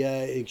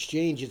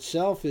exchange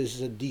itself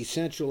is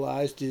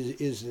decentralized,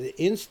 is the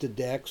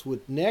Instadex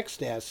with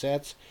Next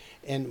assets,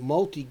 and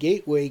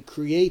multi-gateway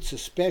creates a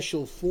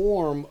special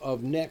form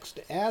of Next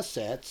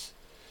assets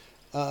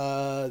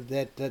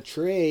that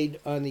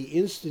trade on the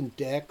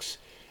Instadex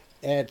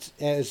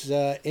as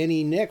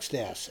any Next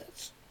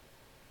assets.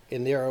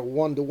 And they are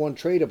one-to-one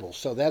tradable.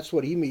 So that's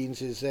what he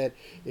means, is that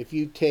if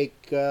you take,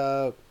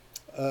 you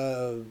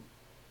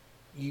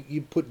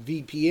put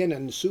VPN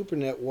in the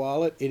SuperNet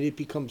wallet, and it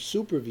becomes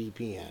Super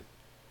VPN.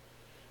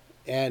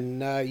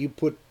 And you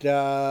put,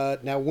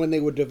 now when they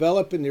were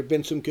developing, there had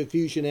been some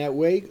confusion that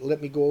way.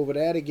 Let me go over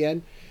that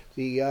again.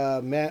 The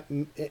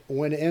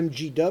when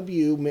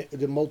MGW,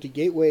 the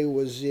multi-gateway,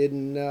 was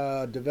in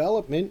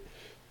development,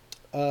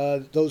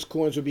 those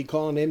coins would be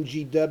calling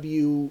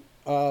MGW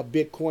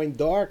Bitcoin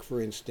Dark,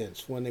 for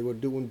instance, when they were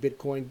doing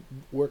Bitcoin,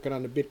 working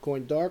on the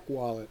Bitcoin Dark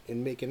wallet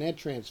and making that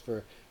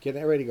transfer, getting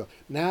that ready to go.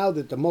 Now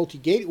that the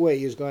multi-gateway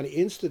is gone,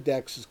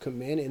 Instadex has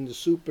come in the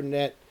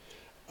SuperNet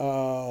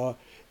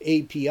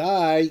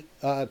API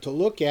to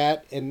look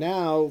at, and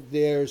now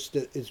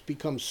it's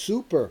become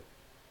super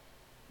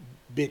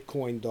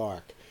Bitcoin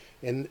dark,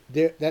 and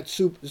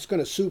it's going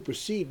to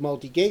supersede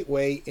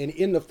multi-gateway. And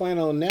in the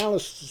final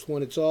analysis,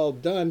 when it's all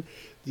done,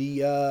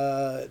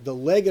 the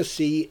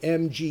legacy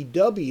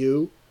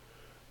MGW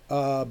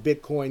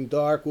Bitcoin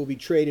dark will be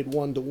traded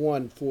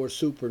 1-to-1 for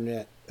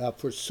SuperNet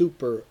for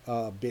super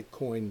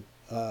Bitcoin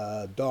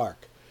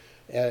dark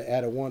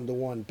at a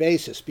 1-to-1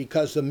 basis,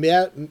 because the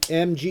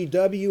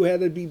MGW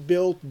had to be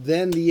built,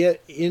 then the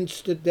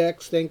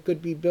Instadex then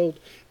could be built,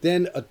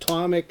 then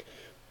Atomic.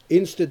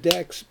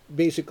 Instadex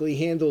basically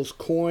handles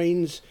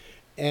coins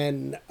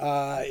and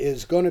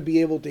is going to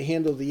be able to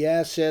handle the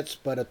assets,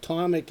 but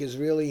Atomic is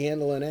really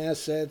handling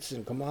assets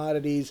and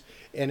commodities,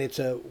 and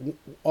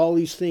all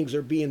these things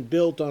are being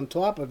built on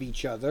top of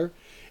each other.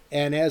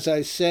 And as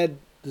I said,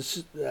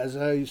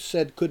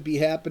 could be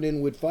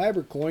happening with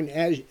Fibre Coin,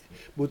 as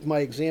with my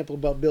example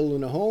about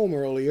building a home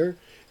earlier.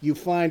 You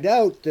find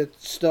out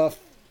that stuff,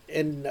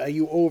 and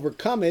you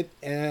overcome it,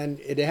 and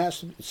it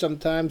has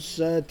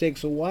sometimes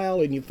takes a while,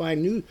 and you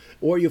find new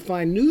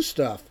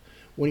stuff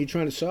when you're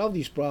trying to solve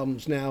these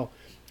problems. Now,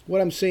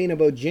 what I'm saying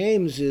about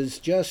James is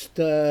just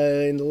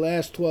in the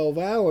last 12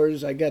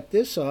 hours, I got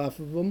this off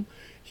of him.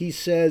 He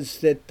says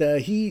that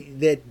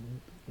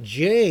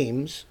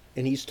James,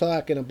 and he's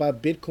talking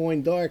about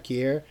Bitcoin Dark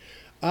here.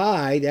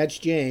 That's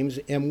James,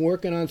 am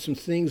working on some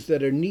things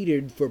that are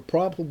needed for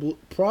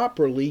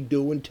properly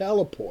doing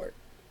teleport.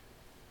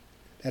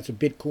 That's a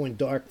Bitcoin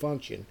Dark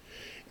function,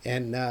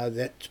 and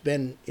that's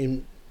been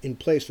in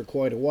place for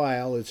quite a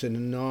while. It's a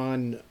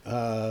non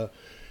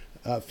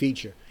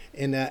feature,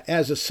 and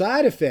as a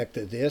side effect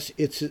of this,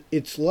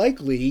 it's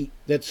likely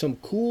that some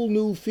cool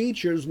new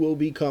features will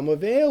become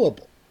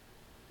available.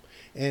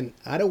 And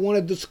I don't want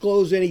to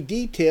disclose any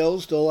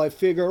details till I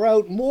figure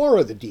out more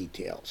of the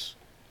details.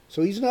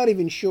 So he's not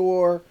even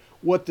sure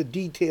what the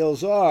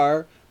details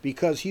are,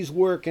 because he's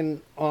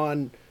working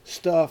on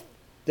stuff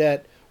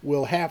that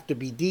will have to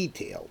be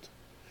detailed.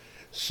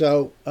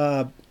 So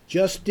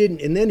just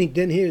didn't, and then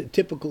here,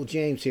 typical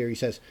James here, he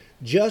says,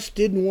 just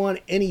didn't want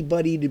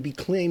anybody to be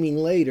claiming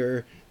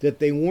later that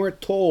they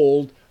weren't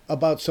told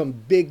about some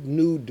big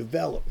new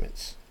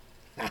developments.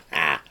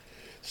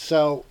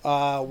 So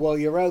while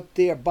you're out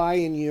there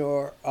buying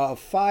your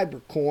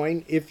Fibre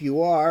Coin, if you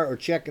are, or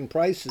checking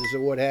prices or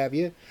what have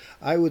you,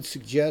 I would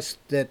suggest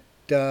that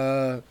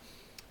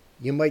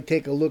you might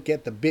take a look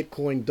at the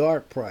Bitcoin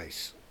dark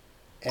price.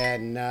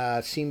 And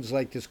seems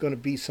like there's going to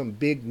be some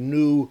big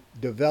new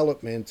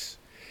developments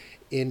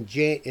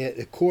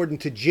according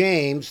to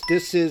James.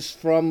 This is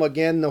from,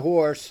 again, the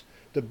horse,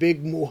 the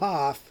big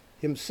Muhaf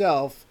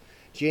himself,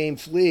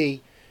 James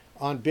Lee,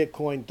 on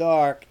Bitcoin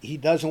Dark. He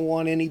doesn't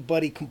want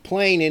anybody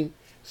complaining.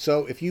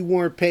 So if you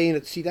weren't paying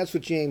it, see, that's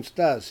what James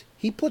does.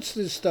 He puts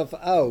this stuff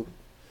out,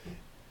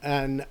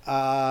 and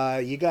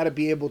you got to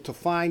be able to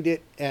find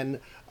it and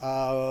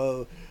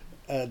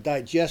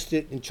digest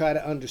it and try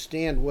to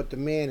understand what the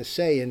man is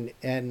saying.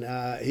 And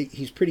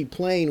he's pretty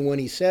plain when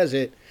he says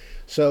it.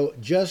 So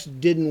just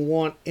didn't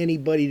want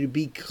anybody to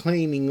be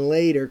complaining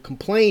later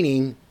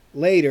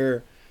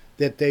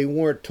that they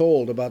weren't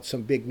told about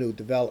some big new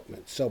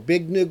developments. So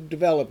big new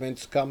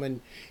developments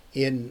coming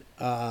in,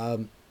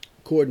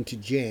 according to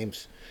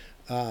James.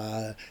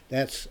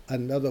 That's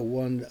another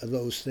one of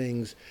those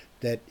things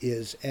that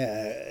is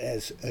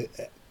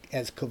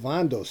as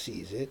Cavando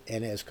sees it,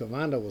 and as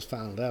Cavando was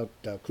found out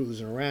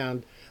cruising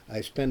around.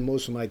 I spend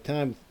most of my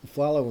time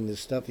following this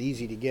stuff.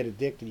 Easy to get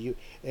addicted.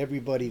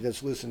 Everybody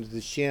that's listened to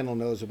this channel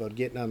knows about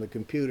getting on the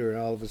computer,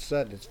 and all of a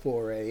sudden it's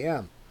 4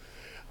 a.m.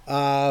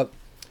 The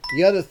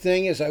other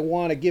thing is, I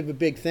want to give a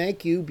big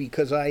thank you,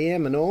 because I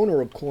am an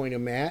owner of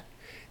Coinomat,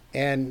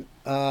 and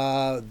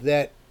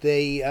that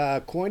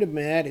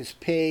Coinomat is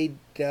paid.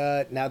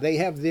 Now they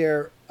have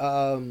their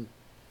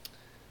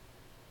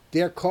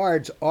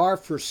cards are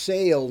for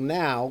sale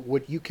now.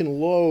 What you can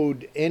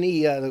load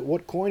any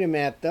what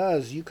Coinomat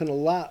does, you can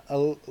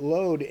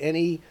load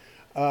any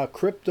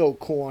crypto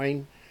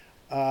coin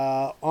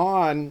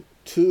on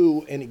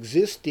to any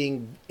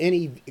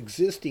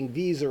existing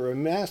Visa or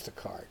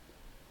MasterCard,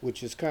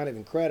 which is kind of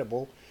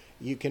incredible.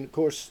 You can, of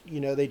course,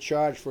 they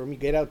charge for them. You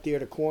get out there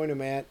to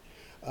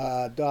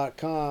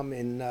Coinomat.com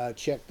and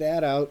check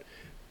that out.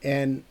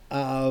 And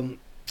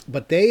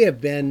but they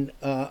have been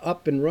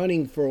up and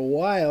running for a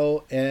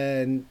while,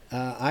 and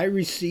I've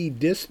received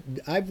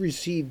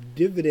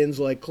dividends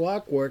like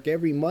clockwork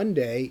every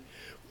Monday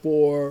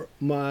for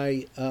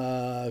my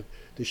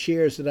the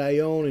shares that I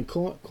own in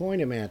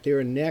Coinomat.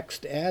 They're a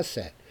next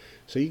asset,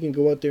 so you can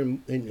go out there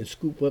and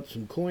scoop up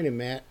some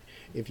Coinomat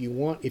if you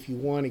want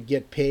to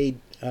get paid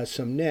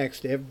some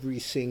next every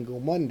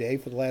single Monday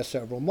for the last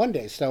several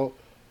Mondays. So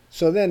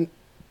then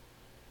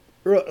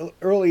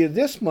earlier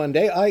this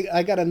Monday,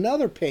 I got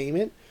another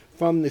payment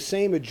from the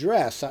same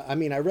address. I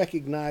mean, I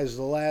recognize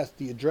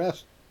the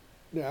address,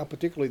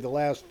 particularly the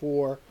last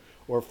 4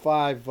 or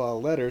 5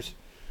 letters.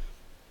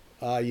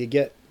 You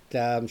get,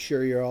 I'm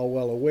sure you're all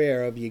well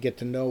aware of, you get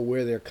to know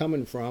where they're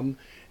coming from.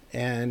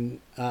 and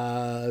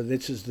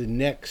this is the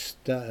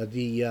next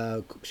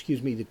the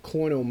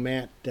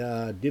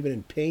Coinomat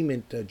dividend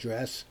payment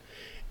address,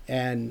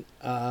 and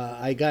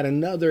I got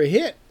another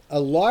hit, a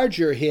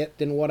larger hit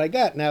than what I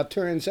got. Now it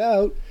turns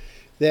out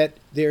that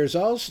there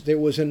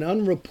was an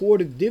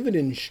unreported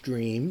dividend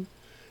stream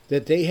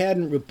that they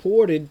hadn't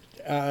reported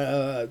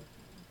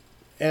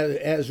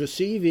as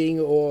receiving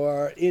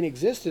or in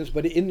existence,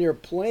 but in their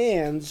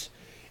plans,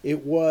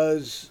 it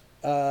was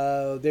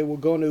they were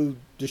going to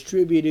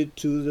distribute it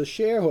to the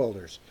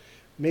shareholders,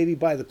 maybe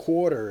by the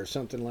quarter or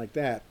something like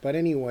that. But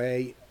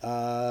anyway,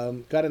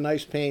 got a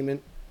nice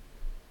payment.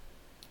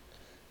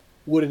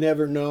 Would have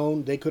never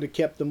known. They could have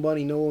kept the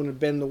money. No one would have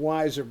been the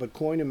wiser. But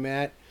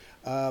Coinomat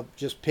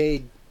just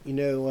paid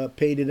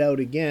it out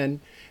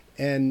again,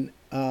 and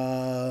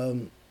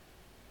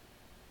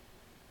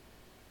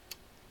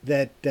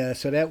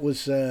that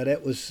was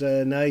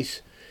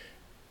nice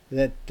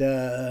that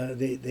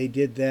they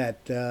did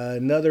that.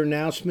 Another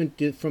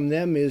announcement from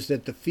them is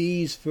that the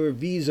fees for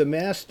Visa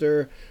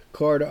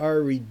MasterCard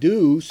are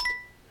reduced.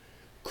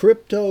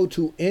 Crypto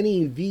to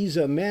any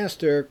Visa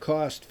Master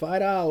cost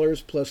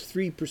 $5 plus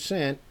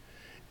 3%,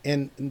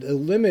 and the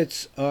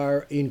limits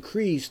are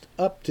increased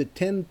up to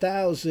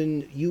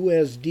 10,000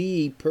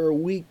 USD per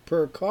week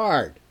per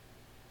card.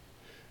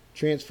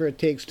 Transfer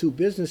takes 2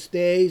 business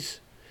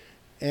days.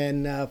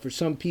 And for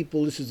some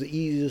people, this is the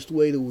easiest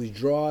way to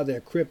withdraw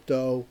their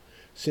crypto,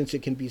 since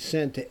it can be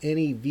sent to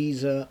any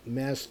Visa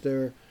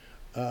Master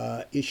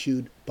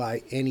issued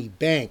by any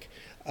bank.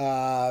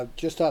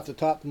 Just off the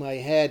top of my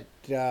head,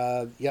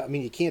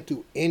 you can't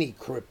do any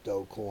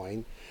crypto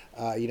coin.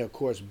 Of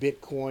course,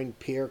 Bitcoin,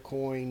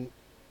 Peercoin,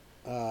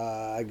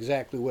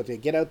 exactly what they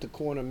get out to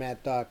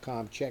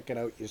Coinomat.com. Check it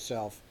out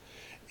yourself,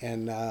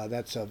 and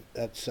that's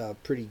a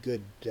pretty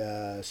good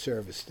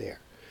service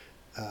there.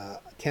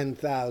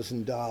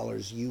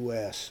 $10,000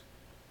 US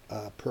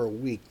per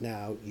week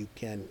now you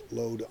can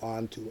load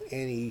onto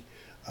any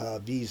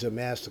Visa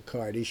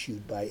MasterCard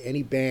issued by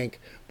any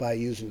bank by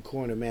using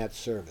Coinomat's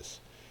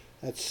service.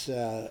 That's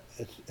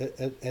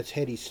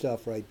heady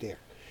stuff right there.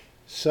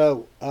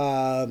 So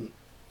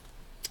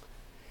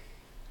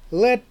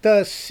let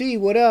us see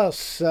what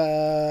else.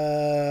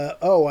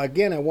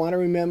 Again, I want to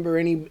remember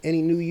any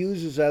new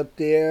users out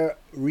there.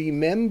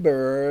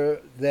 Remember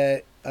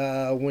that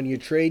when you're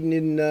trading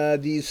in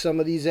some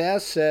of these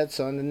assets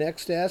on the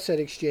next asset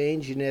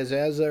exchange, and as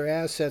their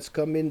assets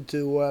come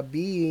into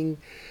being,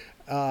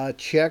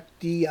 check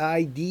the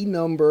ID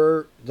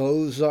number.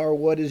 Those are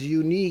what is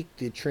unique.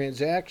 The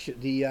transaction,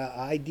 the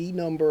ID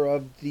number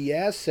of the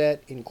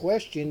asset in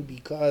question,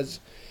 because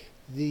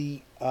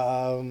the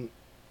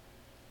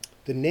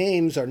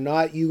names are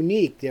not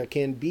unique. There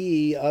can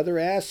be other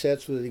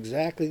assets with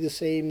exactly the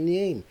same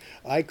name.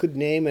 I could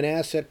name an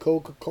asset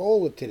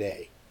Coca-Cola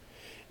today,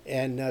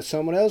 and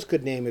someone else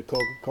could name it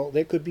Coca-Cola.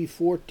 There could be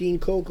 14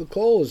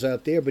 Coca-Colas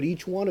out there, but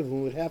each one of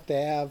them would have to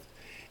have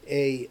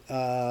a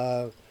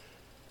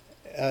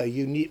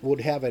unique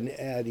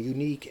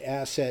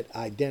asset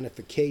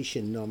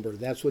identification number.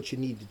 That's what you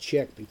need to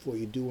check before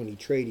you do any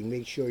trading.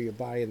 Make sure you're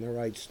buying the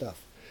right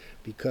stuff,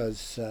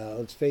 because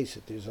let's face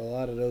it, there's a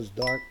lot of those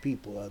dark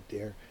people out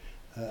there.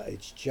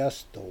 It's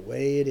just the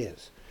way it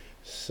is.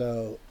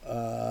 So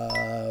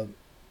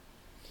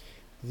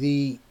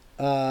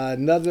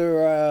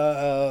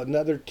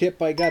another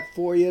tip I got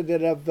for you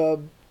that I've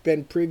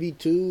been privy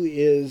to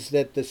is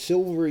that the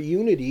Silver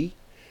Unity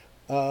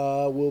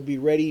will be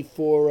ready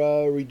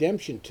for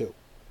redemption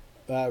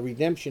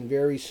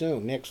very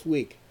soon, next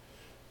week.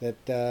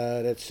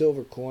 That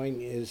Silver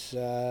Coin is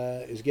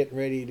getting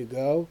ready to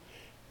go.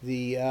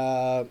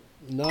 The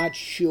not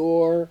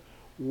sure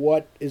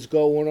what is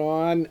going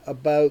on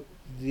about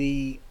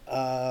the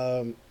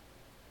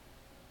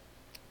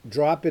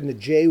drop in the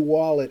J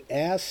Wallet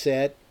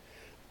asset.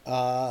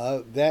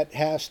 There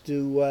has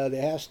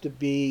to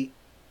be.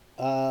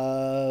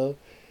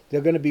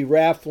 They're going to be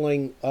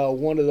raffling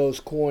one of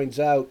those coins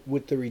out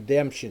with the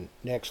redemption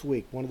next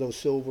week. One of those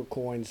silver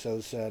coins,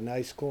 those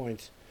nice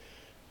coins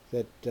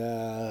that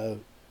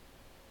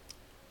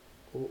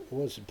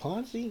was it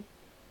Ponzi?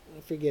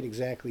 I forget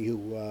exactly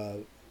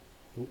who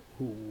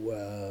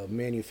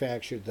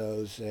manufactured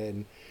those,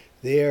 and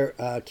they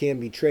can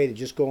be traded.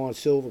 Just go on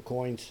Silver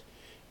Coins,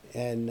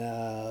 and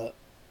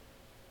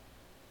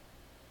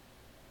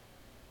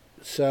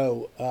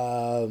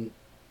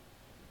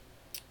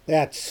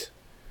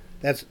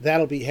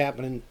that'll be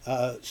happening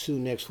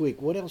soon next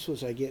week. What else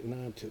was I getting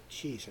on to?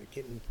 Jeez, I'm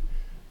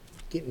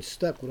getting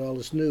stuck with all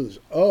this news.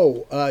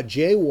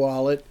 J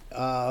Wallet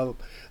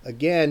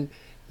again.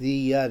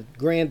 The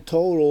grand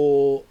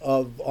total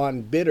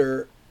on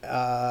bidder,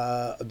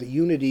 the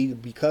Unity,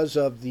 because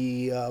of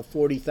the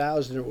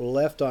 40,000 that were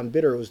left on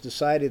bidder, it was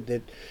decided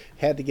that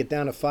had to get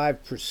down to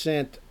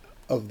 5%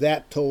 of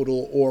that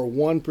total, or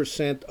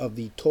 1% of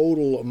the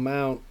total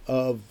amount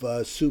of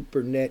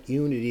SuperNet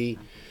Unity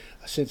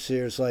since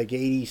there's like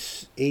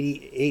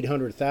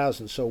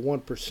 800,000, so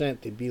 1%,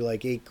 it'd be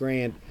like 8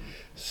 grand.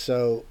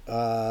 So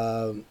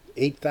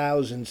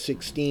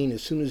 8,016.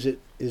 As soon as it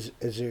is,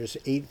 as there's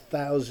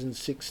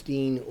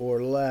 8,016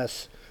 or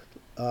less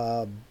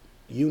uh,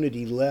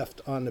 unity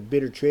left on the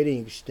bidder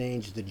trading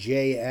exchange, the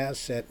J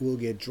asset will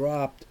get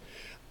dropped.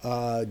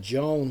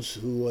 Jones,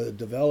 who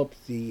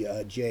developed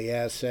the J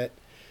asset,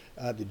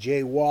 the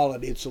J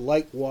wallet, it's a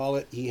light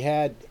wallet. He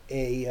had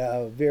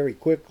a very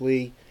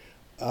quickly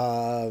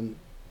um,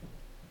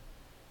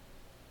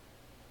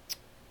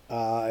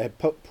 had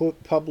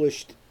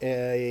published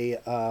a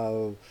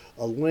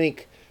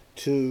link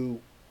to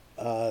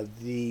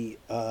the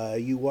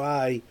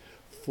UI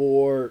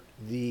for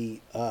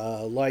the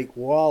light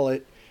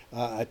wallet.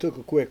 I took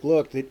a quick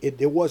look.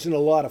 There wasn't a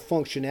lot of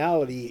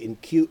functionality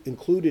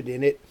included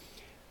in it,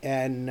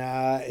 and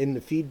in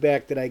the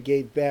feedback that I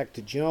gave back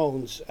to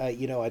Jones,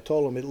 I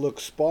told him it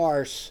looked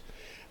sparse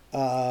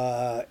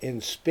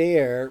and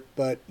spare,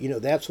 but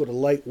that's what a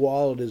light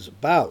wallet is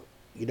about.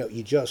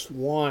 You just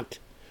want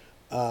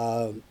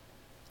uh,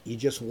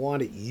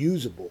 it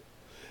usable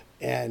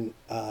and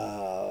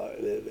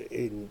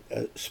in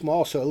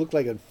small, so it looked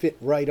like it fit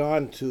right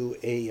onto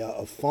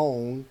a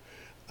phone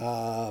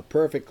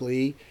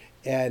perfectly,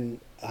 and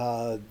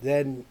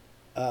then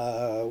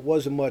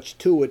wasn't much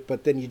to it,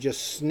 but then you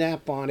just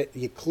snap on it,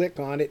 you click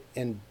on it,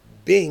 and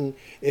bing,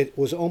 it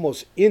was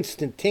almost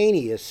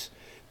instantaneous,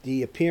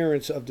 the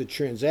appearance of the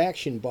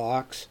transaction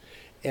box.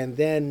 And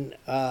then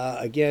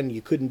again,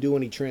 you couldn't do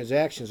any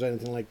transactions or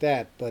anything like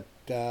that, but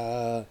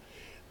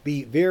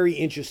be very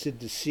interested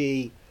to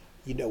see,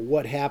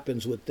 what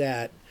happens with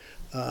that,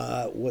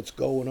 what's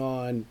going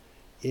on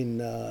in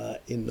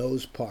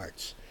those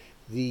parts.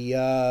 The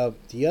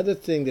other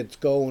thing that's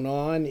going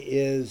on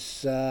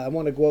is I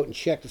want to go out and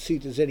check to see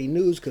if there's any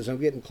news, because I'm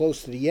getting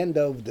close to the end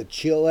of the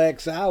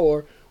Chillax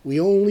Hour. We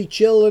only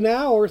chill an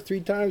hour 3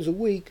 times a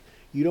week.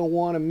 You don't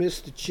want to miss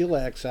the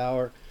Chillax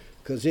Hour,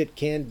 because it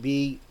can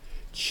be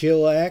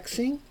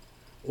chillaxing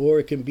or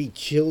it can be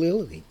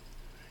chillility.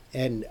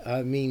 And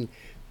I mean,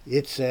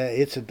 it's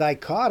a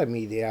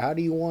dichotomy there. How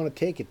do you want to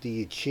take it? Do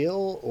you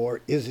chill,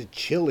 or is it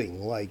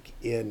chilling like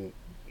in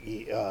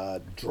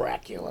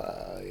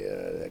Dracula?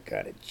 That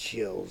kind of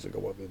chills that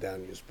go up and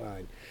down your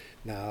spine.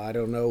 Now, I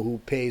don't know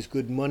who pays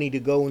good money to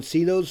go and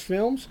see those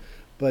films,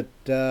 but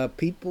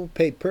people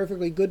pay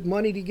perfectly good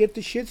money to get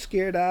the shit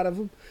scared out of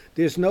them.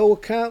 There's no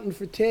accountant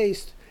for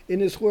taste in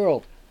this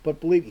world,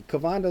 but believe me,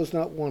 Cavando's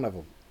not one of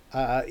them.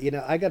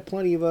 I got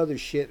plenty of other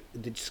shit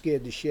that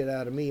scared the shit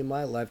out of me in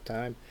my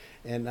lifetime,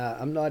 and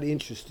I'm not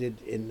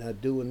interested in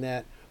doing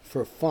that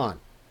for fun.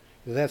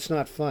 That's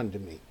not fun to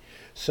me.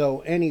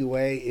 So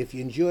anyway, if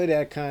you enjoy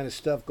that kind of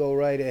stuff, go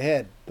right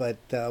ahead. But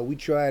we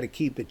try to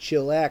keep it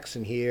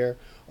chillaxing here,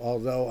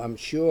 although I'm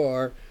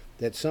sure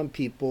that some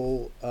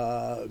people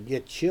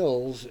get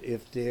chills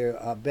if they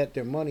bet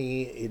their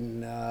money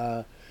in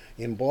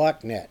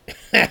Blocknet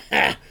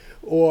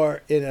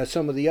or in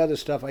some of the other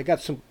stuff. I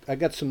got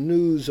some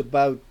news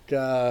about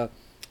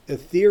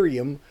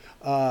Ethereum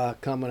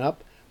coming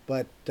up,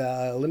 but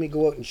let me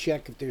go out and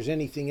check if there's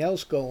anything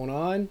else going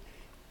on.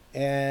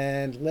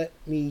 And let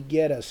me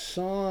get a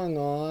song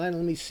on.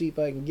 Let me see if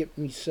I can get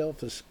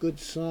myself a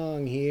good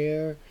song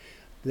here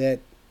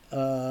that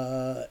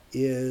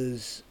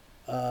is.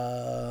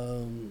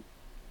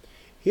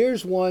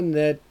 Here's one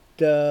that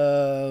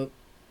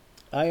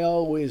I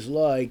always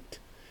liked,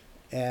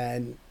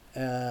 and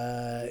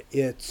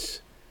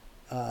it's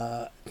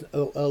a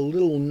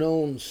little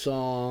known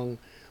song,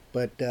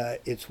 but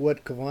it's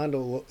what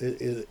Cavando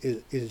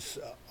is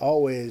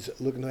always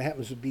looking. It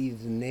happens to be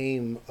the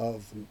name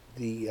of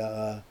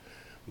the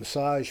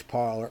massage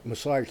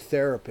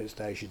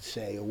therapist, I should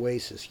say,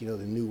 Oasis. The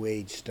new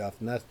age stuff.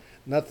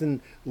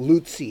 Nothing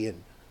Lutzian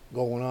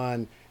going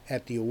on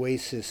at the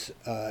Oasis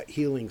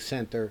Healing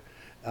Center.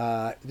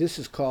 This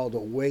is called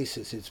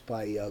Oasis. It's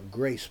by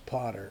Grace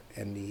Potter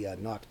and the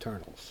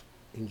Nocturnals.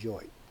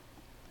 Enjoy.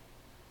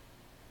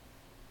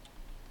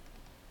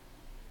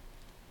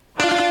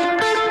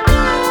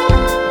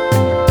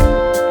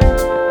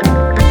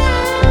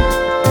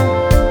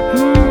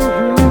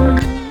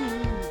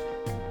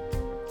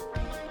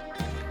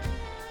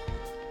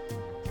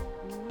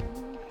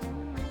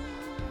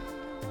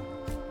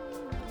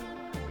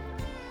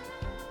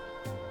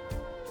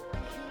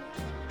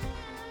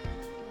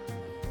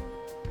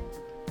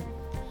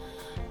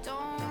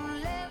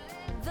 Don't let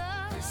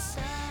the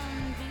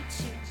sun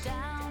beat you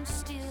down,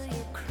 steal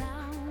your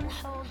crown,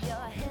 hold your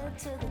head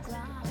to the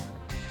ground.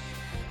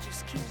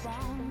 Just keep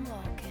on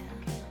walking.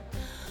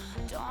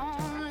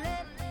 Don't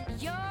let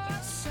your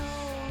soul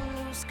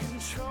lose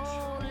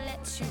control.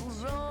 Let you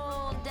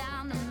roll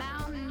down the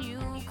mountain you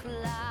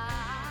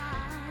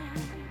climb.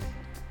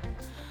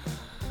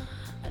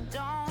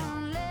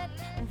 Don't let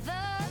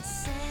the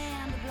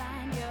sand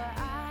blind your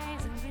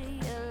eyes and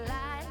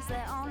realize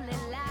they're only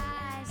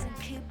lies, and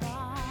keep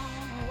on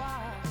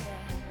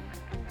walking.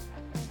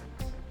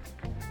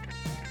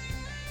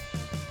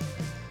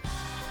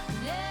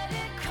 Let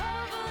it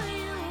cover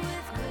you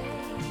with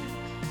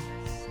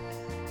grace.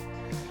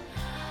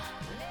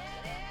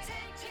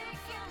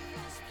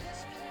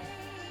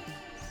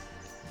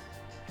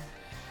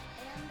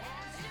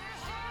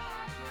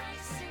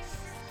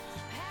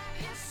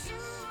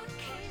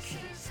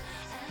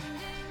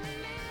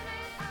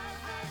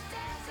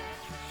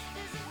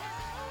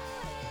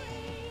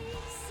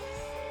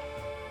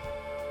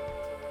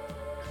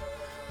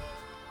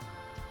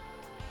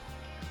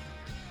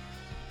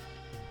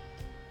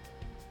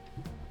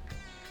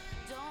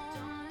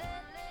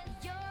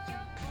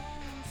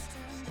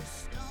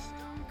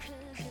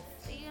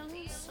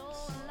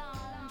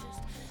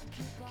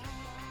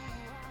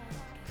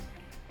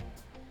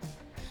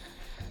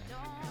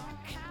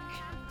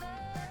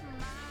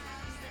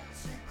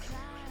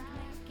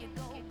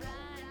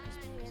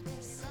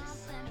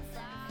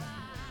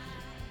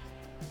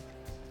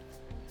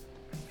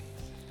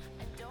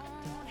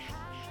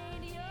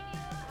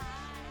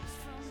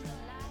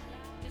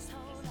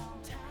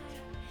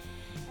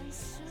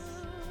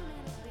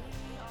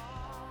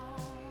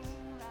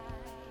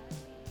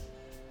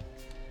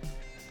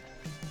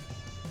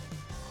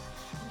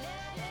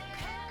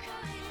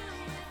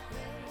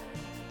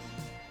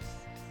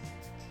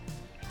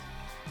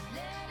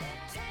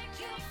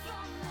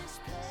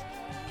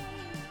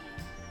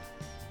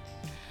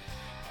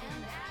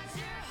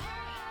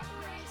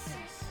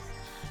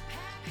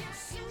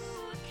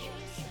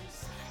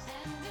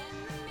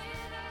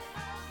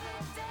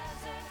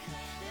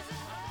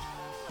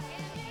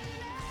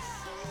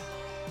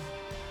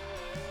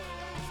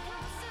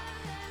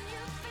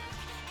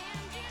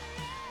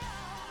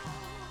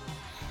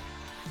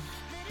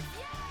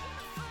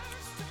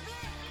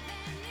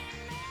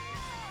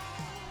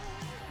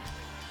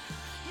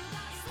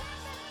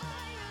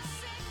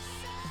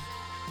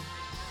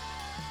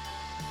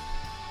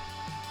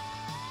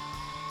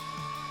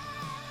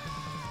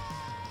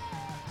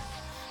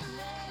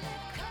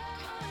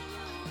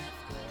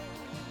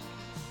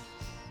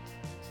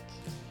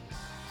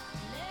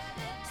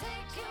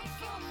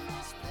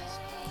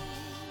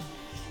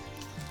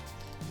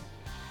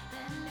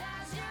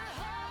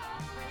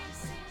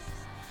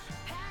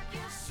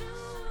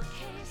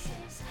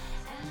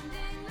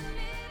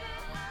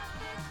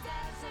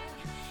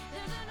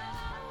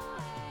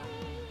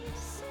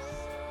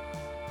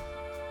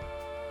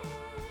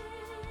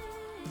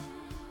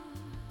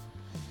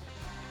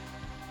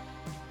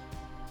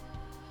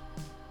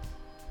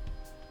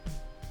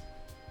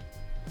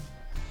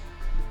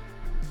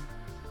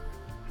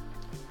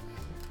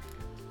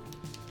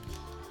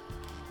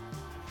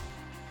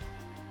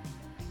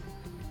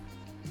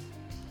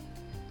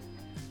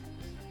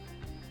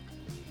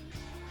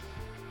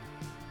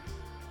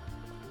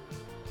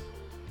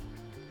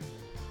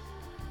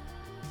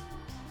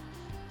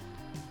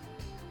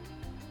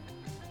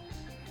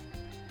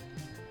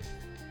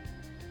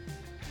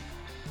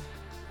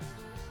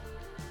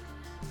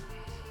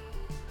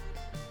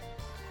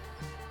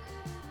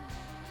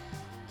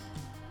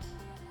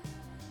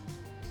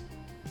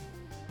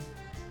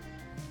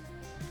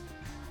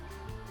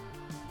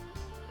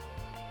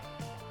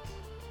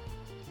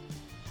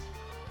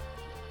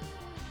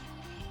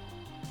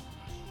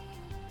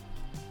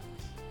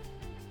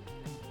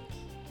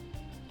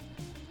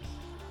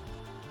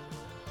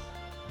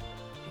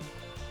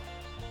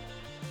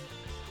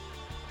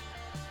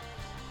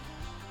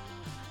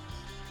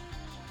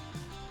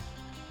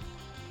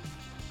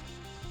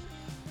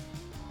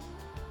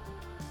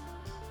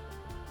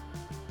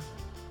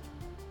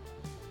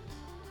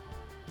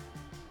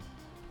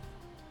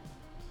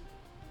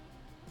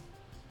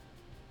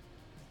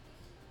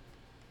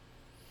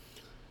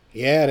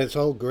 Yeah, that's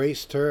old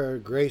Grace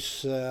Potter.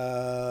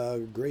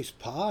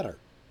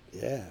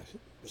 Yeah,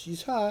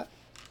 she's hot.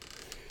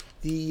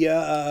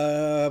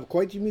 The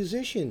quite the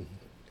musician.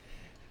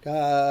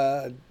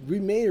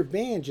 Remade her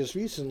band just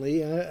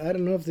recently. I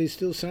don't know if they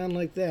still sound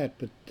like that,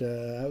 but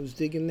I was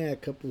digging that a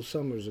couple of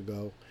summers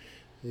ago.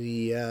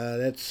 The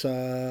that's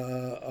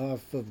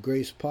off of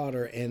Grace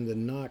Potter and the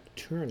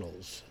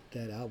Nocturnals.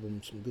 That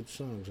album, some good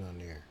songs on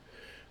there.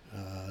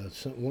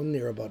 One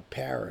there about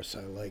Paris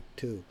I like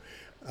too.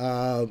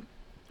 Uh,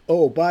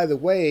 oh, by the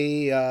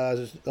way,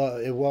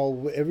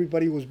 while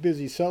everybody was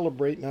busy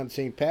celebrating on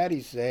St.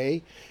 Patty's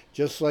Day,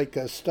 just like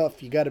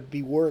stuff you got to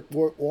be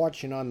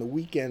watching on the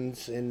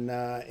weekends and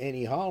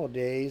any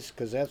holidays,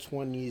 because that's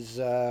when these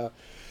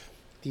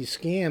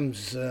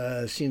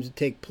scams seem to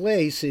take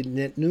place. And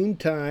at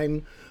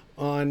noontime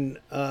on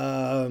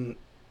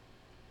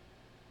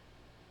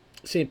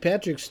St.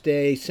 Patrick's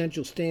Day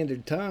Central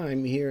Standard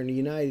Time here in the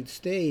United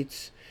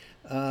States,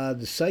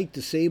 the site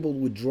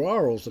Disabled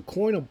Withdrawals, the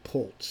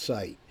Coinapult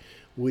site,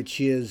 which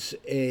is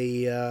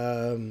a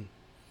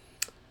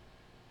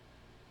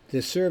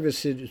the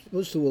service is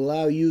supposed to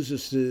allow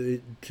users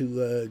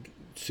to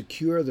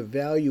secure the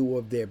value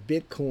of their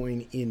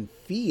Bitcoin in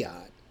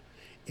fiat,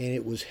 and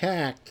it was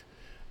hacked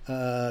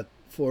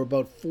for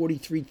about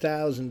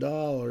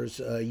 $43,000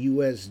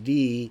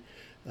 USD.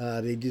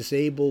 They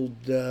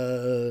disabled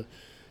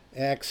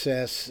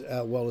access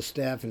while the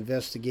staff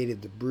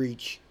investigated the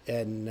breach,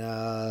 and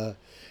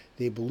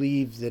they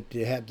believe that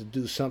they had to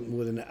do something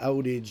with an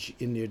outage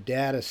in their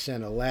data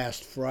center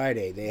last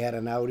Friday. They had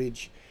an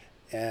outage,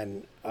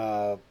 and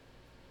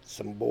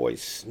some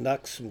boys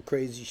snuck some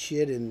crazy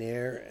shit in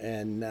there,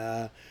 and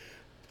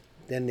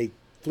then they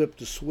flipped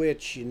the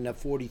switch, and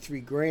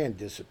 43 grand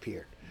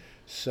disappeared.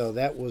 So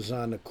that was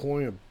on the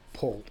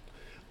Coinapult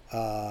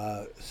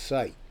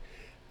site.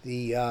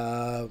 The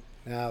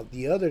Now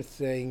the other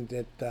thing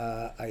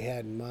that I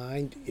had in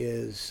mind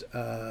is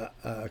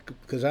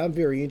because I'm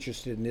very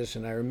interested in this,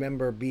 and I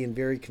remember being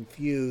very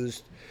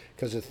confused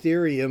because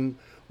Ethereum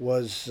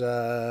was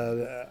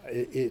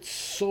it's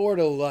sort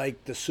of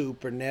like the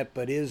SuperNet,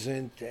 but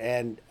isn't,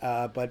 and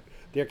but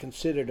they're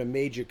considered a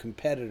major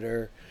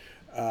competitor,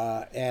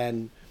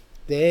 and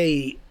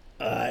they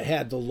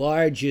had the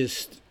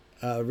largest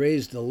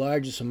raised the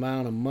largest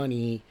amount of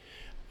money.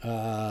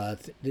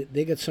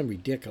 They got some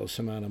ridiculous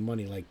amount of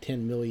money, like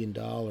 $10 million.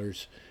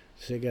 So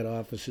they got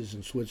offices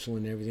in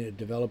Switzerland and everything,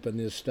 developing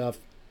this stuff.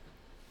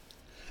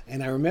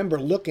 And I remember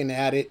looking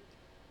at it,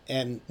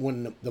 and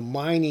when the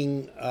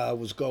mining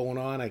was going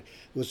on, it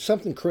was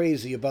something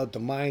crazy about the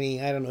mining.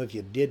 I don't know if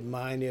you did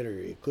mine it or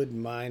you couldn't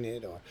mine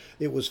it, or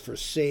it was for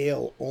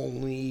sale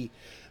only.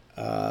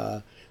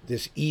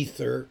 This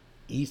ether,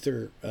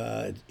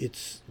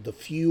 it's the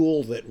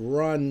fuel that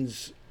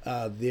runs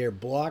their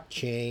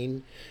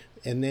blockchain,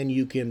 and then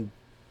you can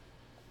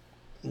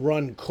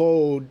run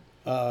code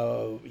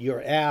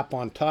your app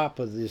on top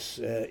of this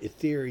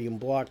Ethereum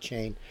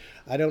blockchain.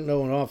 I don't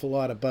know an awful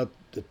lot about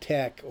the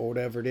tech or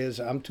whatever it is.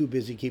 I'm too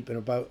busy keeping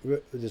about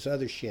this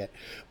other shit.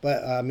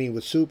 But I mean,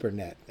 with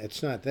SuperNet,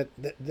 it's not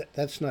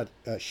that's not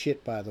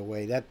shit. By the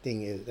way,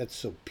 that's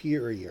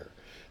superior.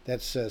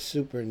 That's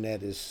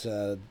SuperNet is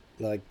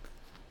like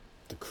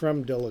the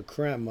creme de la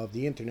creme of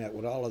the internet,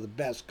 with all of the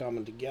best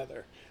coming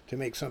together to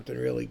make something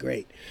really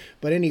great.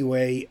 But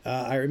anyway,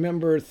 I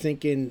remember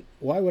thinking,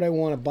 why would I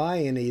want to buy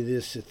any of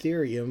this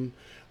Ethereum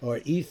or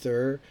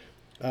Ether?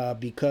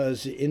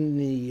 Because in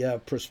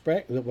the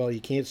prospectus, well, you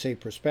can't say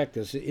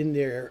prospectus, in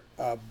their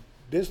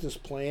business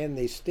plan,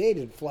 they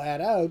stated flat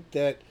out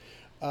that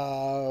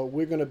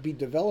we're going to be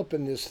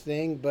developing this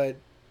thing, but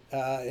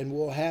and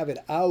we'll have it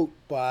out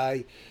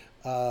by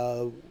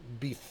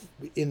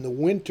in the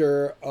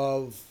winter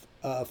of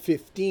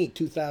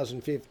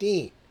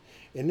 2015,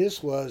 and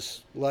this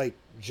was like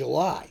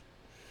July.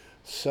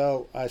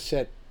 So I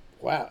said,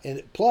 wow.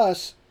 And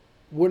plus,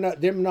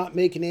 they're not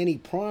making any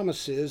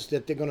promises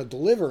that they're going to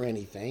deliver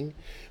anything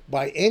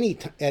at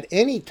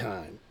any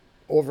time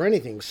over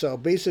anything. So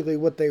basically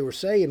what they were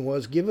saying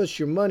was, give us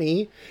your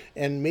money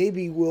and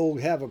maybe we'll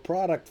have a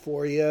product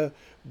for you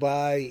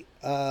by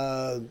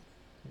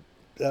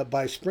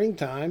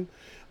springtime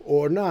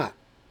or not.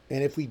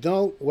 And if we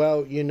don't,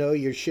 well,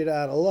 you're shit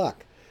out of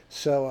luck.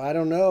 So I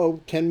don't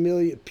know, 10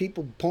 million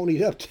people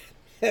ponied up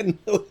 $10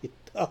 million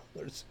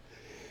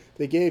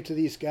they gave to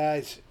these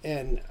guys,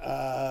 and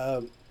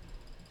that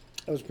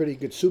was pretty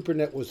good.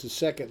 SuperNet was the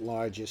second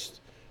largest.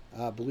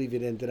 I believe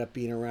it ended up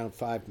being around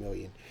 5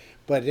 million.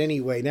 But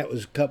anyway, that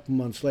was a couple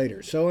months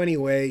later. So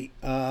anyway,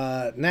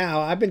 now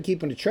I've been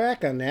keeping a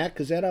track on that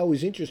because that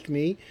always interests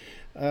me,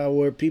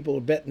 where people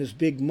are betting this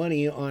big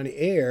money on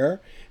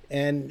air.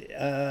 And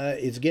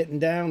it's getting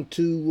down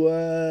to,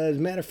 as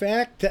a matter of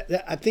fact,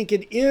 I think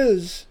it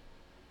is.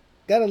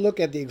 Got to look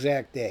at the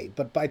exact day.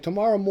 But by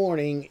tomorrow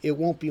morning, it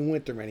won't be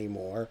winter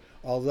anymore.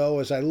 Although,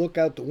 as I look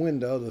out the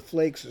window, the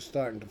flakes are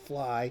starting to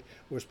fly.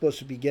 We're supposed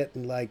to be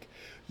getting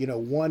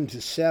 1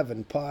 to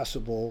 7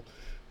 possible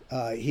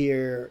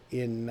here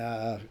in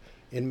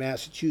in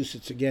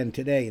Massachusetts again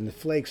today, and the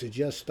flakes are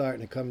just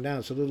starting to come down.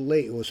 It's a little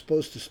late. It was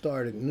supposed to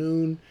start at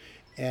noon,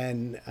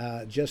 and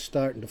just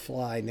starting to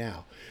fly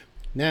now.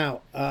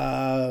 Now,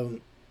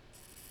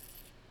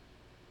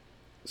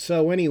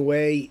 so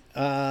anyway,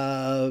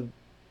 been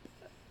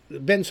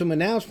some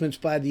announcements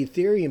by the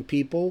Ethereum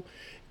people,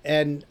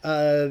 and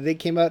they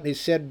came out and they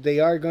said they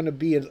are going to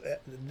be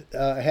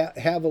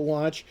have a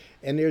launch.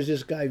 And there's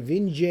this guy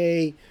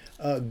Vinjay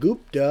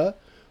Gupta,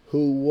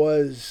 who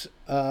was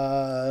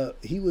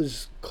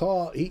he's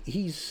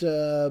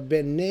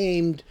been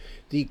named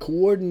the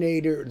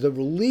coordinator, the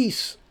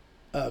release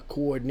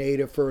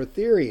coordinator for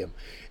Ethereum,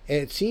 and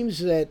it seems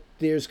that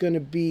there's going to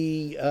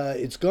be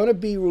it's going to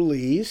be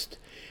released,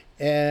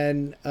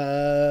 and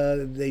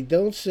they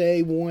don't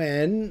say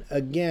when.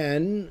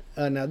 Again,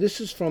 now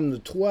this is from the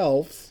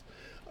 12th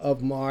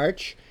of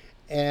March,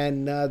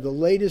 and the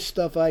latest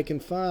stuff I can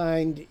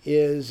find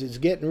is it's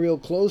getting real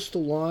close to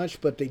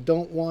launch, but they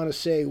don't want to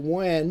say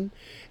when.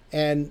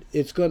 And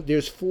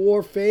there's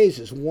 4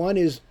 phases. One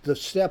is the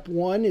step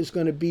 1 is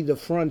going to be the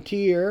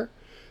frontier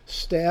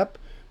step.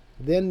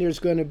 Then there's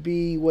going to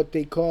be what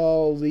they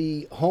call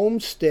the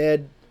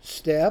homestead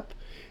step,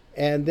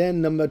 and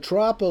then the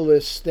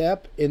metropolis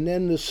step, and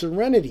then the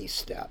serenity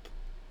step.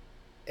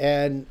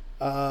 And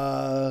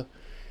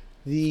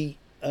they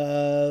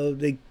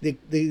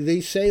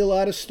say a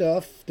lot of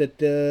stuff that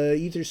the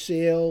Ether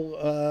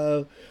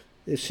sale,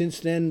 since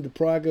then the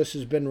progress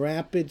has been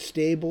rapid,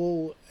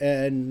 stable,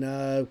 and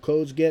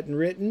code's getting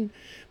written.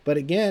 But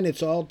again,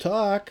 it's all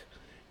talk,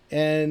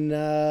 and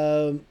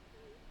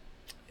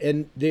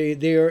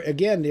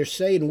they're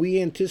saying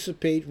we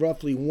anticipate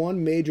roughly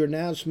 1 major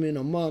announcement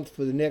a month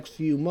for the next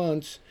few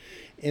months,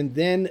 and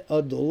then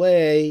a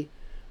delay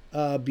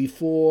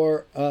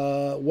before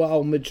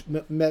while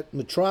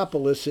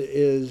Metropolis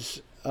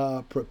is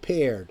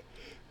prepared.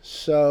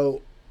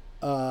 So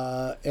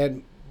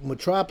and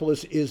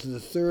Metropolis is the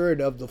 3rd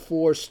of the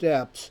 4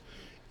 steps,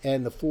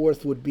 and the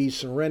 4th would be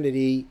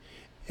Serenity.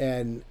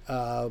 And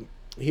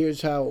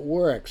here's how it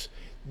works.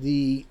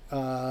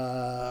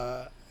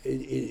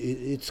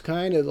 It's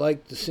kind of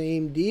like the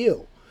same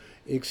deal,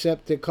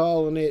 except they're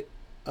calling it,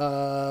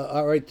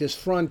 all right, this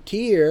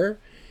frontier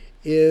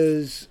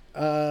is,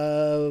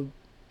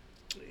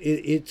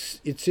 it's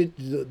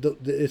the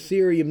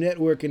Ethereum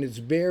network in its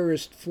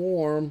barest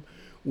form,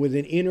 with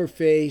an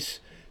interface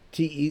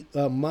to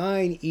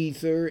mine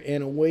Ether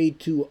and a way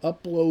to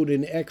upload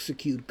and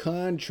execute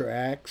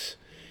contracts.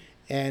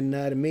 And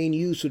the main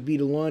use would be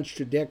the launch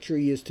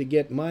trajectory is to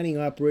get mining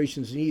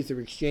operations and Ether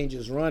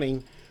exchanges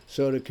running,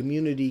 so the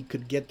community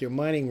could get their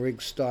mining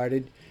rigs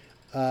started.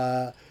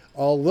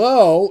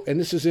 Although, and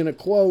this is in a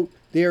quote,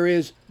 there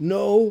is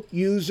no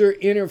user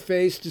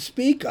interface to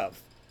speak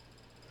of.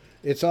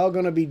 It's all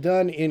going to be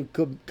done in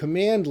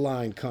command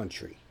line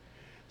country.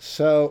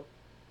 So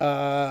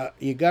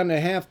you're going to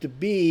have to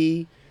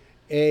be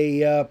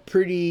a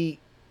pretty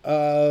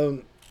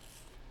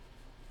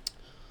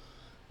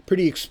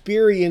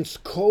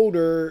experienced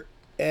coder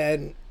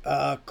and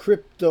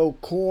crypto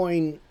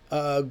coin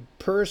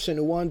person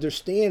who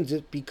understands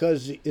it,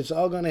 because it's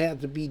all going to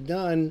have to be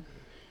done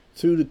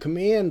through the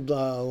command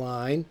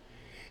line.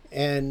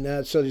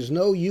 And so there's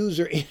no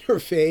user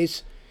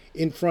interface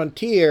in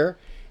Frontier,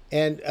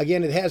 and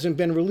again, it hasn't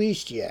been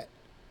released yet.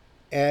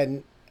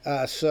 And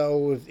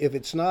so if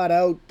it's not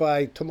out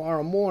by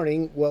tomorrow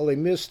morning, well, they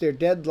missed their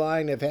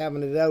deadline of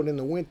having it out in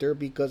the winter,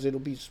 because it'll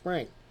be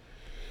spring.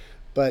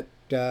 But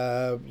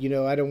I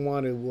don't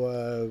want to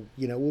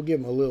we'll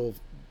give them a little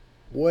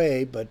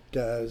way, but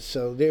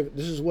so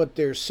this is what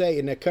they're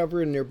saying. They're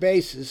covering their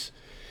bases,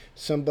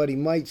 somebody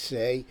might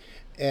say,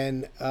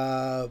 and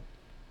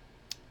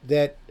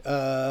that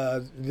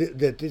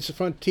this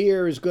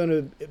frontier is going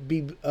to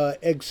be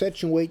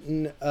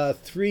accentuating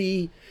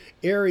 3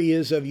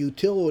 areas of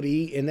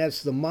utility, and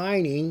that's the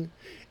mining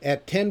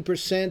at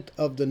 10%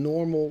 of the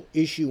normal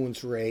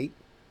issuance rate.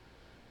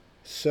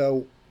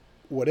 So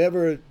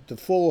whatever the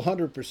full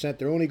 100%,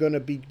 they're only going to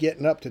be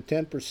getting up to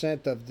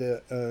 10% of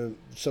the,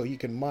 so you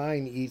can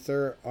mine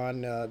Ether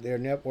on their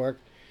network.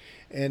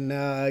 And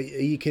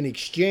you can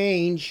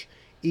exchange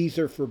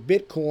Ether for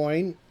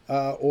Bitcoin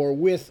or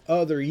with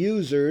other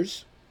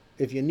users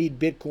if you need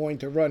Bitcoin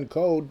to run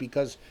code,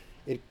 because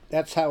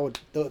that's how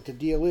the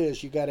deal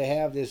is. You got to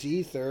have this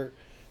Ether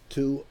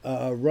to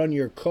run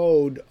your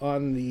code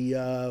on the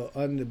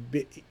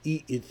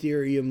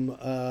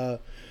Ethereum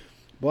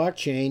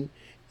blockchain.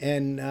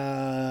 And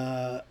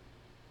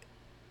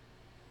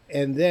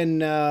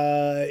then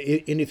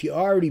if you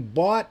already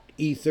bought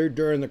Ether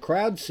during the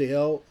crowd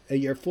sale,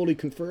 you're fully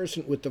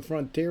conversant with the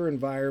Frontier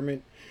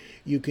environment,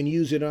 you can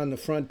use it on the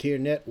Frontier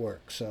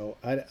network. So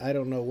I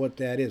don't know what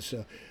that is.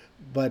 So,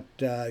 but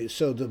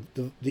so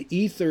the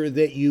Ether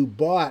that you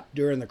bought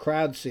during the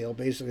crowd sale,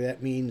 basically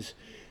that means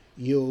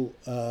you'll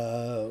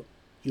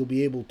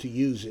be able to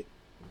use it.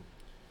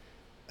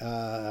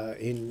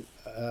 They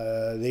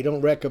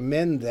don't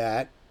recommend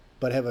that,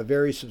 but have a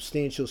very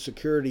substantial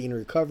security and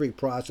recovery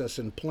process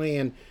and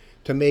plan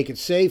to make it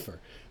safer.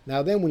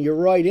 Now then, when you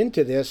write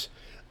into this,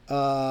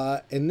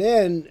 And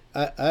then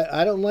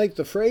I don't like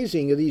the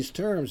phrasing of these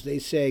terms. They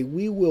say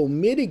we will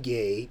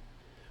mitigate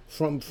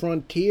from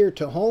frontier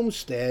to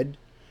homestead,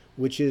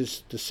 which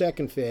is the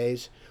second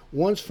phase.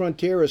 Once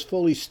frontier is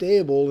fully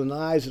stable in the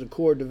eyes of the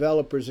core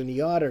developers and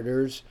the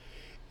auditors,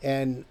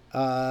 and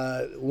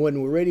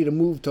when we're ready to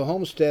move to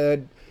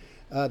homestead,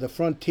 the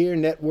frontier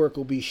network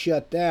will be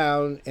shut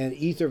down and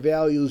ether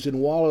values in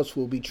wallets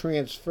will be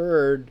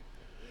transferred,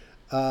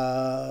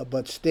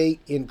 but state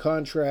in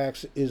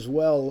contracts as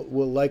well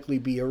will likely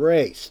be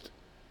erased.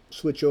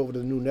 Switch over to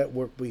the new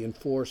network will be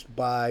enforced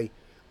by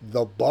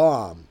the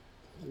bomb.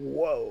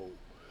 Whoa.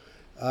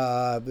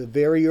 The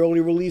very early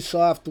release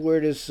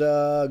software, this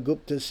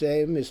Gupta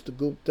say, Mr.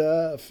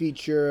 Gupta,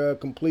 feature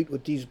complete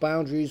with these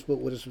boundaries, but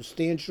with a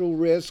substantial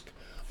risk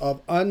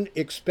of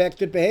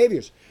unexpected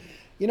behaviors.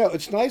 You know,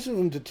 it's nice of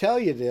them to tell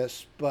you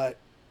this, but,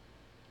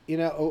 you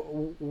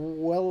know,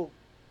 well,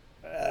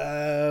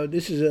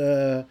 this is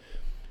a...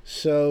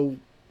 So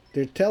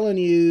they're telling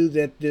you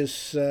that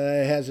this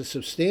has a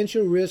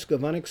substantial risk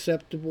of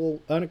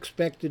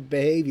unexpected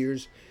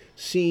behaviors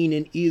seen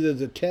in either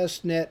the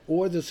test net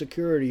or the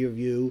security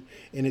review,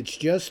 and it's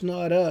just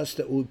not us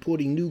that will be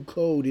putting new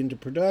code into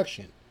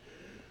production.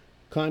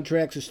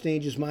 Contracts,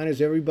 exchanges,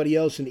 miners, everybody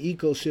else in the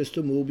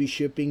ecosystem will be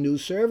shipping new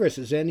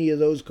services. Any of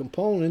those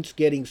components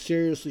getting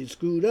seriously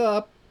screwed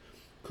up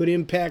could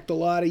impact a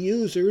lot of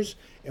users,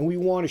 and we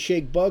want to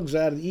shake bugs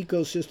out of the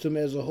ecosystem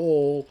as a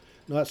whole,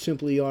 not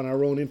simply on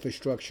our own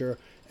infrastructure,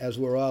 as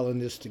we're all in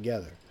this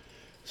together.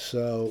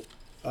 So,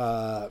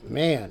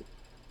 man,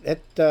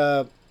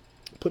 that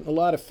putting a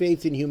lot of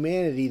faith in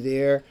humanity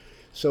there.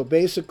 So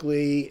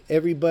basically,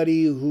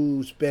 everybody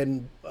who's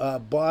been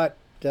bought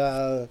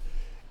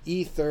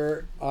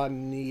Ether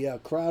on the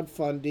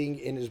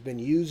crowdfunding and has been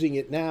using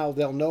it now,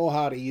 they'll know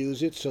how to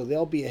use it, so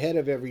they'll be ahead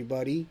of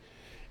everybody.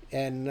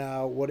 And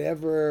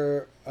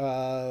whatever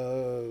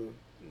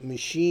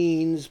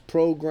machines,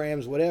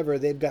 programs, whatever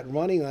they've got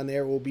running on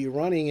there will be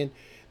running, and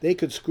they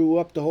could screw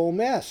up the whole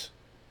mess.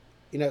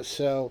 You know,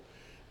 so,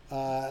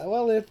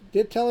 well, if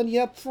they're telling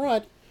you up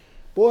front,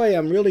 boy,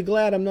 I'm really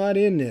glad I'm not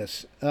in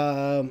this.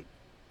 However,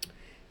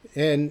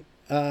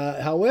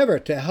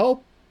 to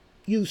help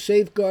you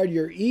safeguard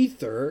your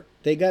ether,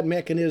 they got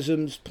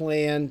mechanisms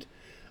planned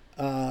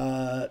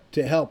to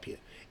help you.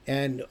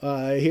 And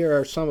here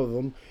are some of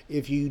them.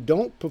 If you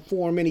don't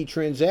perform any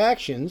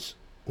transactions,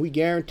 we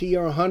guarantee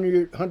you're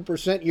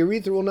 100% your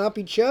ether will not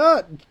be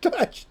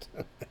touched.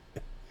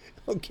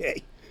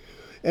 Okay.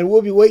 And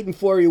we'll be waiting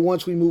for you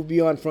once we move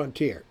beyond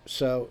frontier.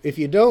 So if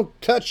you don't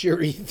touch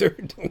your ether,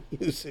 don't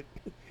use it.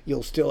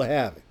 You'll still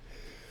have it.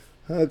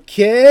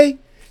 Okay.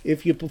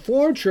 If you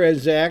perform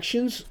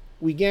transactions,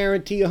 we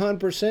guarantee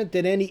 100%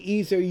 that any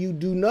ether you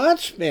do not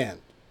spend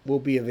will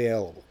be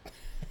available.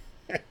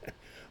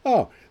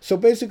 Oh, so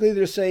basically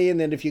they're saying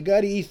that if you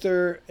got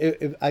ether,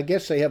 I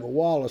guess they have a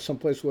wallet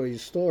someplace where you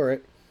store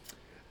it,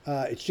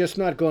 it's just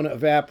not going to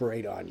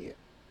evaporate on you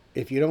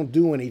if you don't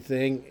do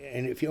anything,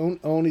 and if you own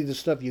only the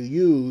stuff you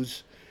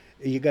use,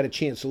 you got a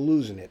chance of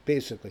losing it,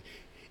 basically.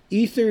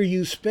 Ether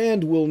you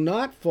spend will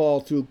not fall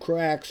through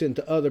cracks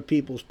into other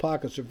people's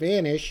pockets or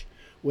vanish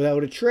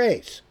without a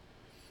trace.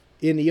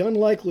 In the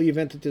unlikely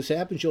event that this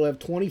happens, you'll have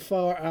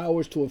 24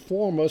 hours to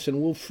inform us,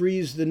 and we'll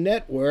freeze the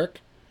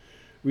network,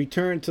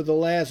 return to the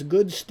last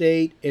good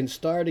state, and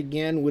start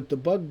again with the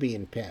bug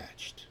being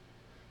patched.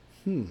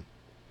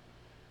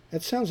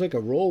 That sounds like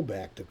a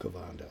rollback to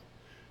Covando.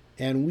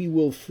 And we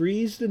will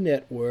freeze the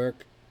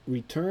network,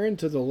 return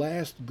to the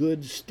last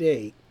good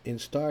state, and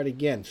start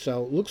again.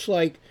 So it looks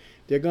like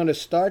they're going to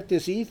start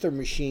this ether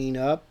machine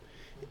up,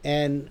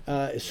 and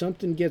if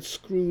something gets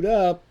screwed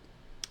up,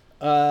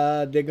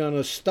 they're going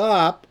to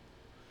stop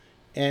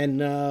and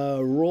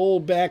roll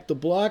back the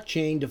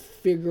blockchain to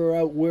figure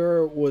out where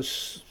it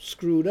was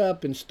screwed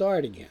up and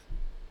start again.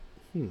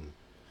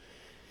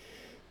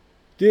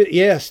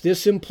 Yes,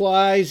 this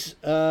implies,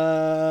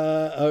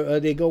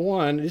 they go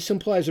on, this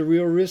implies a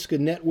real risk of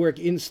network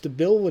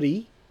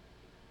instability.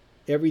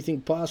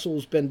 Everything possible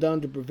has been done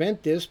to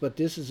prevent this, but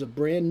this is a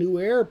brand new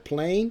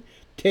airplane.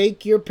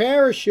 Take your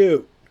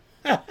parachute.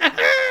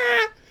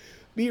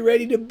 Be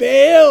ready to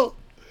bail.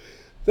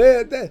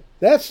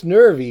 That's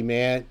nervy,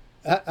 man.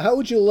 How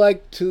would you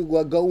like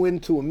to go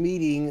into a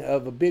meeting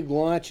of a big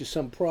launch of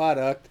some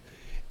product,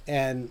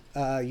 and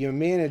your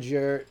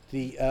manager,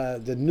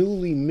 the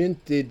newly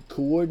minted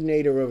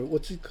coordinator of,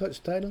 what's his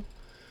title?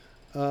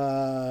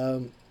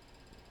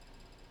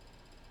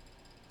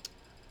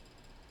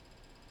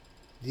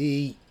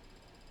 The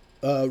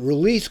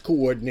release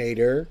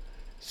coordinator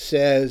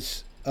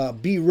says,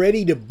 be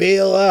ready to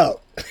bail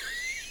out.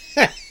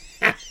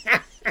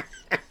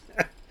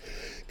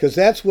 Because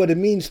that's what it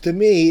means to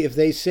me if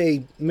they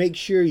say, make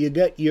sure you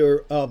got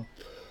your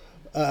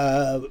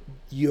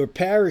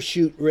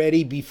parachute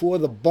ready before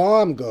the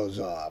bomb goes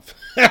off.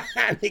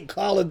 They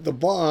call it the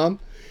bomb,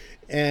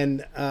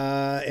 and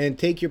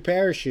take your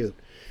parachute.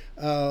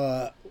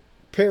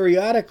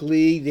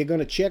 Periodically, they're going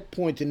to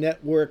checkpoint the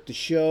network to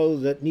show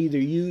that neither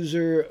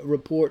user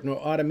report nor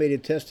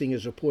automated testing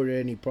has reported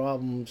any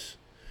problems.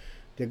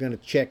 They're going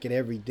to check it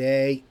every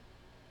day,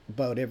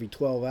 about every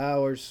 12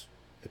 hours.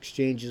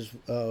 Exchanges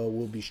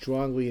will be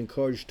strongly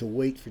encouraged to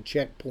wait for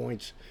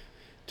checkpoints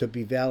to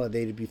be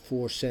validated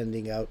before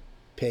sending out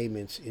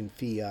payments in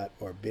fiat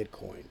or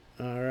Bitcoin.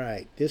 All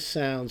right, this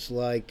sounds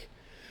like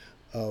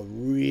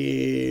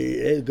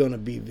it's going to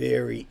be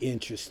very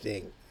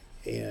interesting.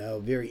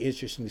 Very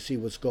interesting to see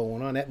what's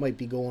going on. That might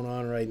be going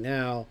on right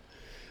now.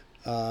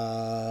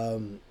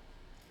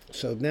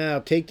 So now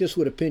take this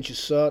with a pinch of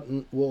salt,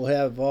 and we'll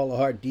have all the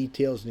hard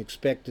details and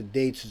expected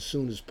dates as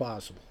soon as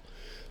possible.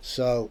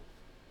 So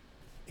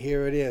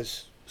here it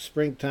is,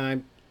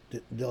 springtime.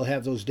 They'll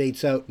have those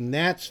dates out, and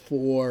that's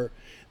for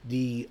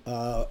the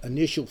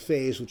initial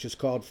phase, which is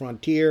called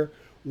Frontier.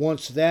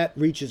 Once that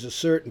reaches a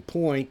certain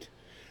point,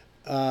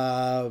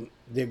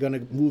 they're going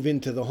to move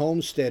into the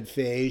homestead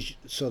phase,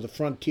 so the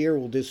Frontier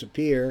will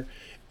disappear,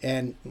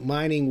 and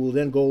mining will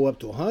then go up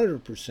to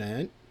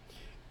 100%.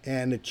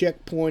 And the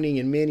checkpointing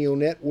and manual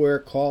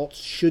network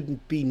halts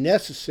shouldn't be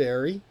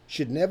necessary,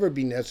 should never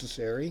be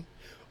necessary,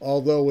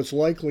 although it's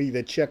likely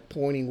that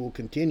checkpointing will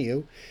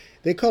continue.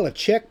 They call it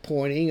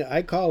checkpointing.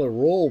 I call it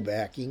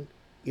rollbacking.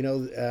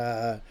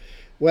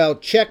 Well,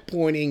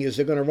 checkpointing is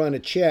they're going to run a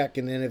check,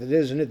 and then if it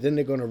isn't, then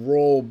they're going to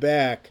roll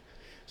back.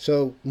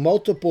 So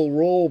multiple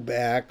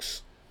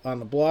rollbacks on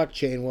the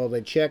blockchain while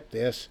they check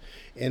this,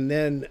 and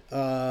then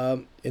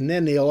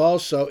they'll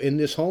also, in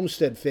this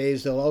homestead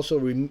phase, they'll also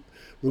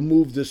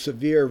remove the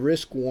severe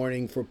risk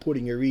warning for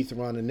putting your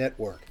ether on the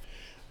network.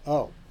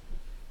 Oh,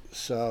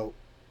 so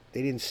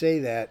they didn't say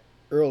that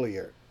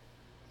earlier,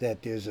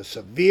 that there's a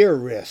severe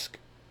risk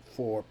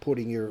for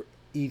putting your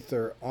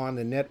ether on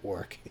the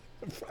network in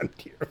the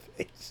Frontier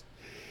phase.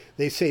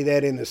 They say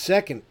that in the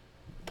second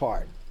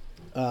part.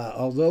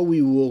 Although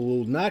we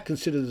will not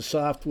consider the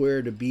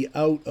software to be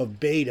out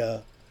of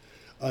beta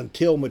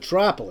until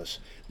Metropolis.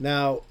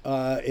 Now,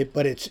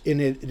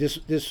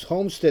 this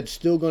homestead's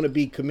still going to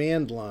be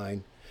command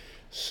line,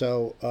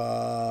 so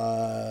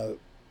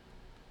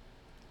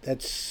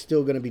that's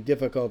still going to be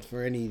difficult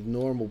for any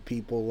normal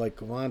people like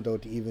Commando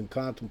to even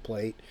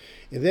contemplate.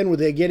 And then when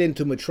they get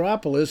into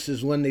Metropolis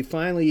is when they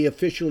finally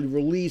officially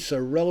release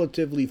a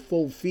relatively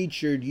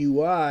full-featured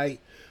UI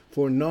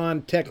for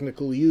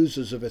non-technical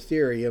users of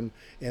Ethereum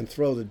and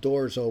throw the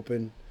doors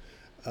open.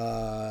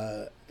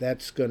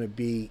 That's going to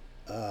be,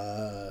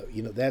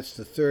 that's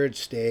the third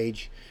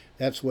stage.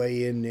 That's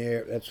way in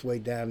there. That's way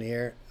down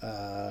there.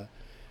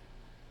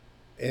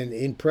 And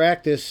in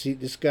practice,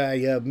 this guy,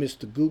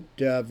 Mr.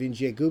 Gupta,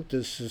 Vijay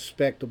Gupta,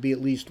 suspect there'll be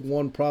at least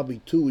one, probably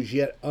two, as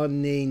yet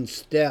unnamed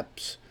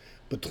steps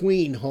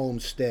between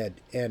Homestead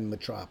and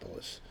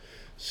Metropolis.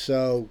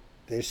 So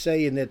they're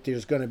saying that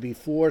there's going to be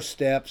 4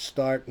 steps,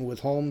 starting with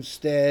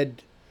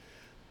Homestead,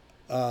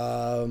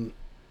 starting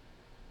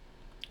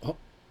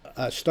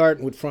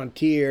with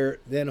Frontier,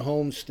 then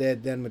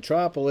Homestead, then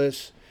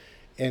Metropolis,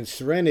 and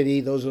Serenity.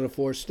 Those are the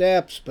 4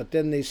 steps. But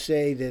then they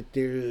say that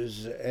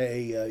there's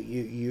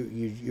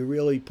you're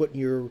really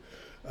putting your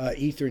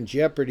ether in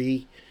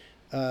jeopardy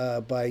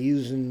by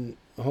using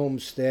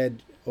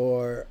Homestead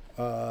or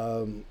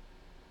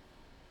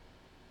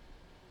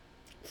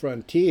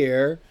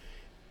Frontier.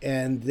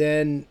 And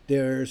then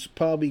there's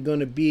probably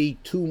going to be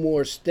 2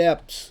 more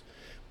steps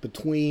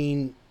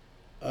between,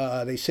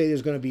 they say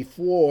there's going to be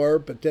 4,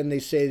 but then they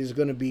say there's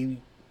going to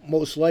be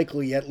most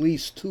likely at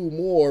least 2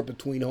 more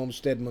between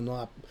Homestead and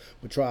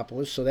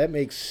Metropolis. So that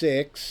makes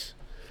 6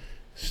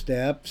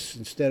 steps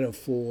instead of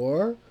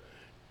 4.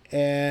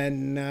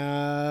 And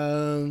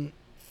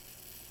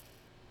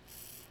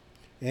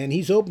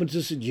he's open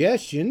to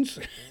suggestions.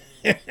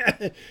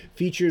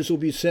 Features will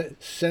be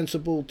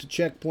sensible to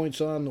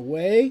checkpoints on the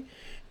way.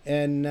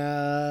 And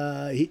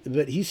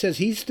but he says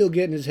he's still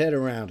getting his head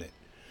around it.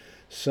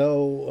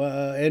 So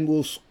and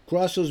we'll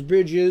cross those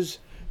bridges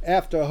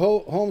after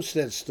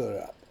Homestead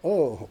stood up.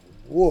 Oh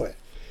boy!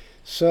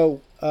 So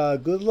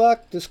good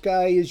luck. This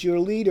guy is your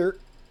leader,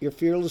 your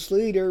fearless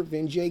leader,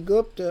 Vijay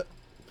Gupta.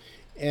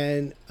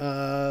 And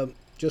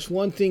just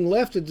one thing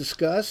left to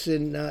discuss: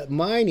 in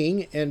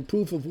mining and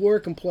proof of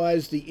work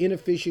implies the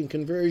inefficient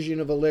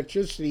conversion of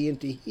electricity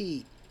into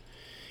heat,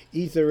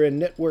 ether, and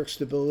network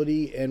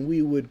stability, and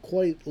we would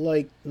quite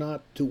like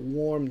not to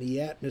warm the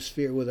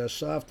atmosphere with our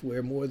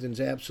software more than is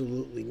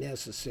absolutely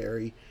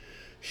necessary,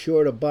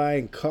 short of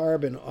buying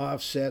carbon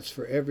offsets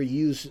for every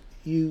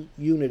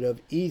unit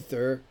of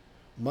ether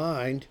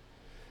mined.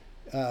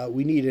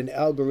 We need an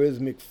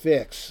algorithmic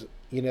fix,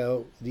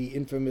 the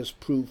infamous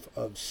proof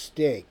of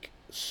stake.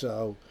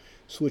 So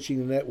switching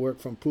the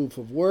network from proof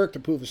of work to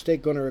proof of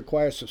stake going to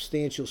require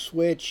substantial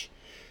switch,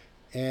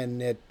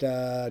 and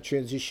that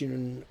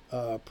transition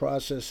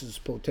process is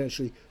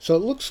potentially... So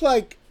it looks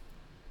like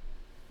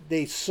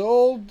they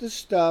sold the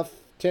stuff,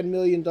 $10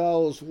 million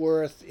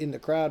worth in the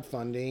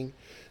crowdfunding.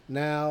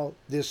 Now,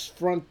 this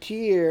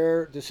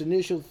Frontier, this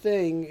initial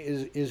thing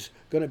is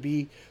going to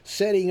be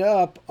setting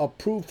up a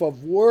proof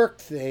of work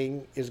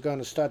thing is going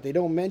to start. They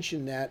don't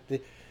mention that.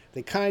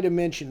 They kind of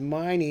mention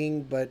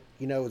mining, but,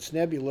 it's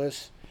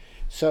nebulous.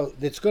 So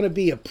it's going to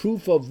be a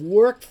proof of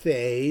work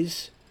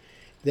phase.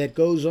 that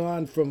goes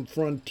on from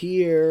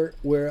Frontier,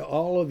 where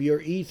all of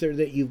your ether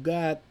that you've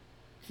got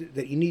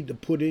that you need to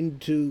put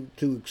into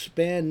to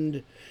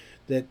expend,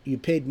 that you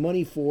paid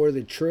money for,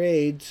 the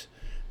trades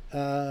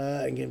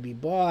and can be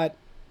bought,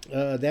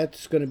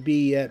 that's going to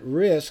be at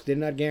risk. They're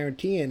not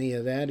guaranteeing any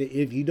of that.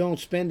 If you don't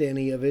spend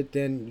any of it,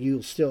 then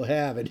you'll still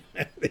have it.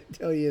 They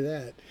tell you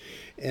that.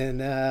 And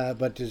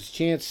but there's a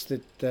chance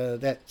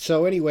that.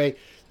 So anyway,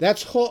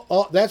 that's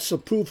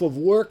the proof of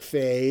work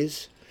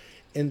phase,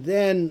 and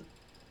then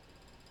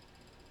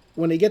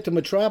when they get to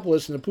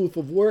Metropolis and the proof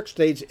of work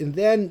stage, and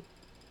then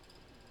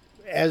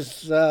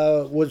as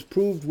was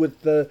proved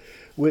with the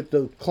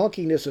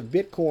clunkiness of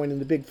Bitcoin, and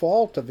the big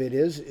fault of it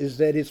is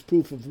that it's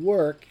proof of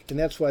work, and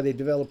that's why they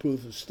develop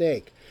proof of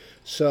stake.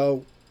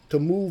 So to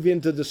move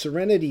into the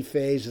Serenity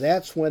phase,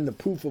 that's when the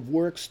proof of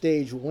work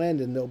stage will end,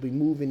 and they'll be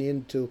moving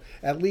into,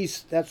 at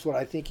least that's what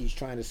I think he's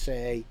trying to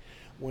say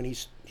when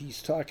he's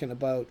talking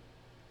about,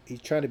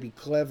 he's trying to be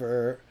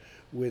clever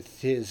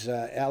with his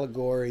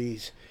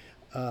allegories,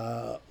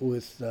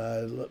 with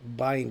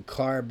buying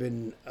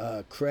carbon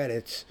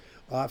credits,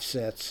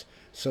 offsets,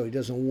 so he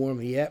doesn't warm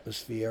the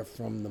atmosphere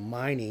from the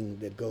mining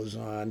that goes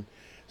on.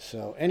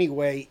 So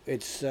anyway,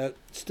 it's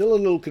still a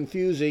little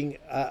confusing.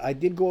 I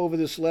did go over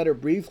this letter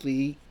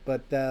briefly,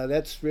 but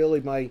that's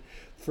really my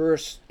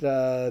first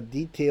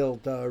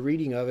detailed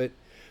reading of it.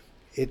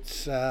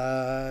 It's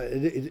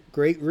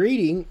great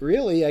reading,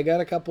 really. I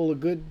got a couple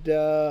of good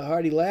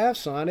hearty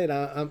laughs on it.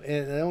 And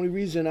the only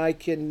reason I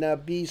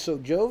can be so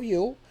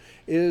jovial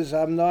is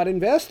I'm not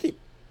invested.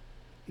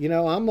 You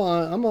know, I'm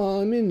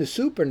in the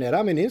SuperNet.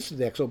 I'm in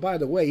Instadex. Oh, by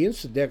the way,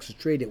 Instadex is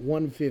traded at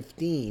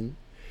 115.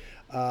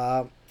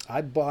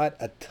 I bought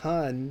a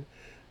ton.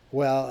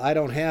 Well, I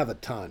don't have a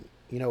ton.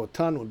 You know, a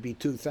ton would be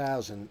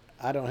 2,000.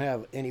 I don't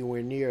have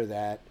anywhere near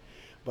that.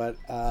 But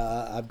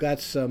I've got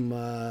some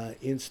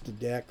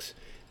Instadex,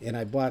 and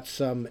I bought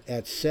some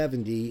at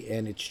 70,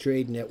 and it's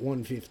trading at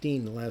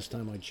 115 the last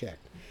time I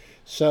checked.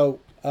 So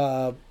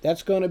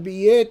that's going to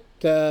be it.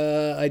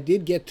 I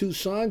did get 2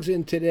 songs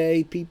in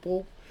today,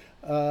 people.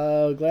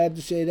 Glad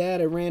to say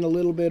that. I ran a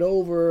little bit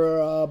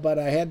over, but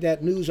I had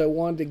that news I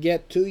wanted to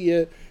get to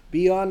you.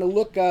 Be on the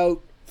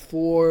lookout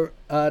for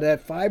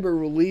that Fibre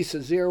release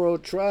of Zero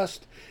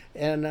Trust,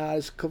 and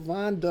as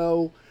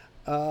Cavando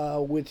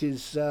with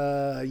his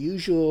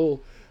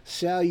usual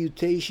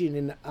salutation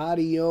and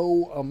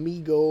adios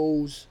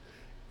amigos,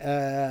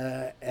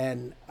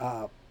 and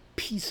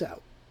peace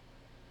out.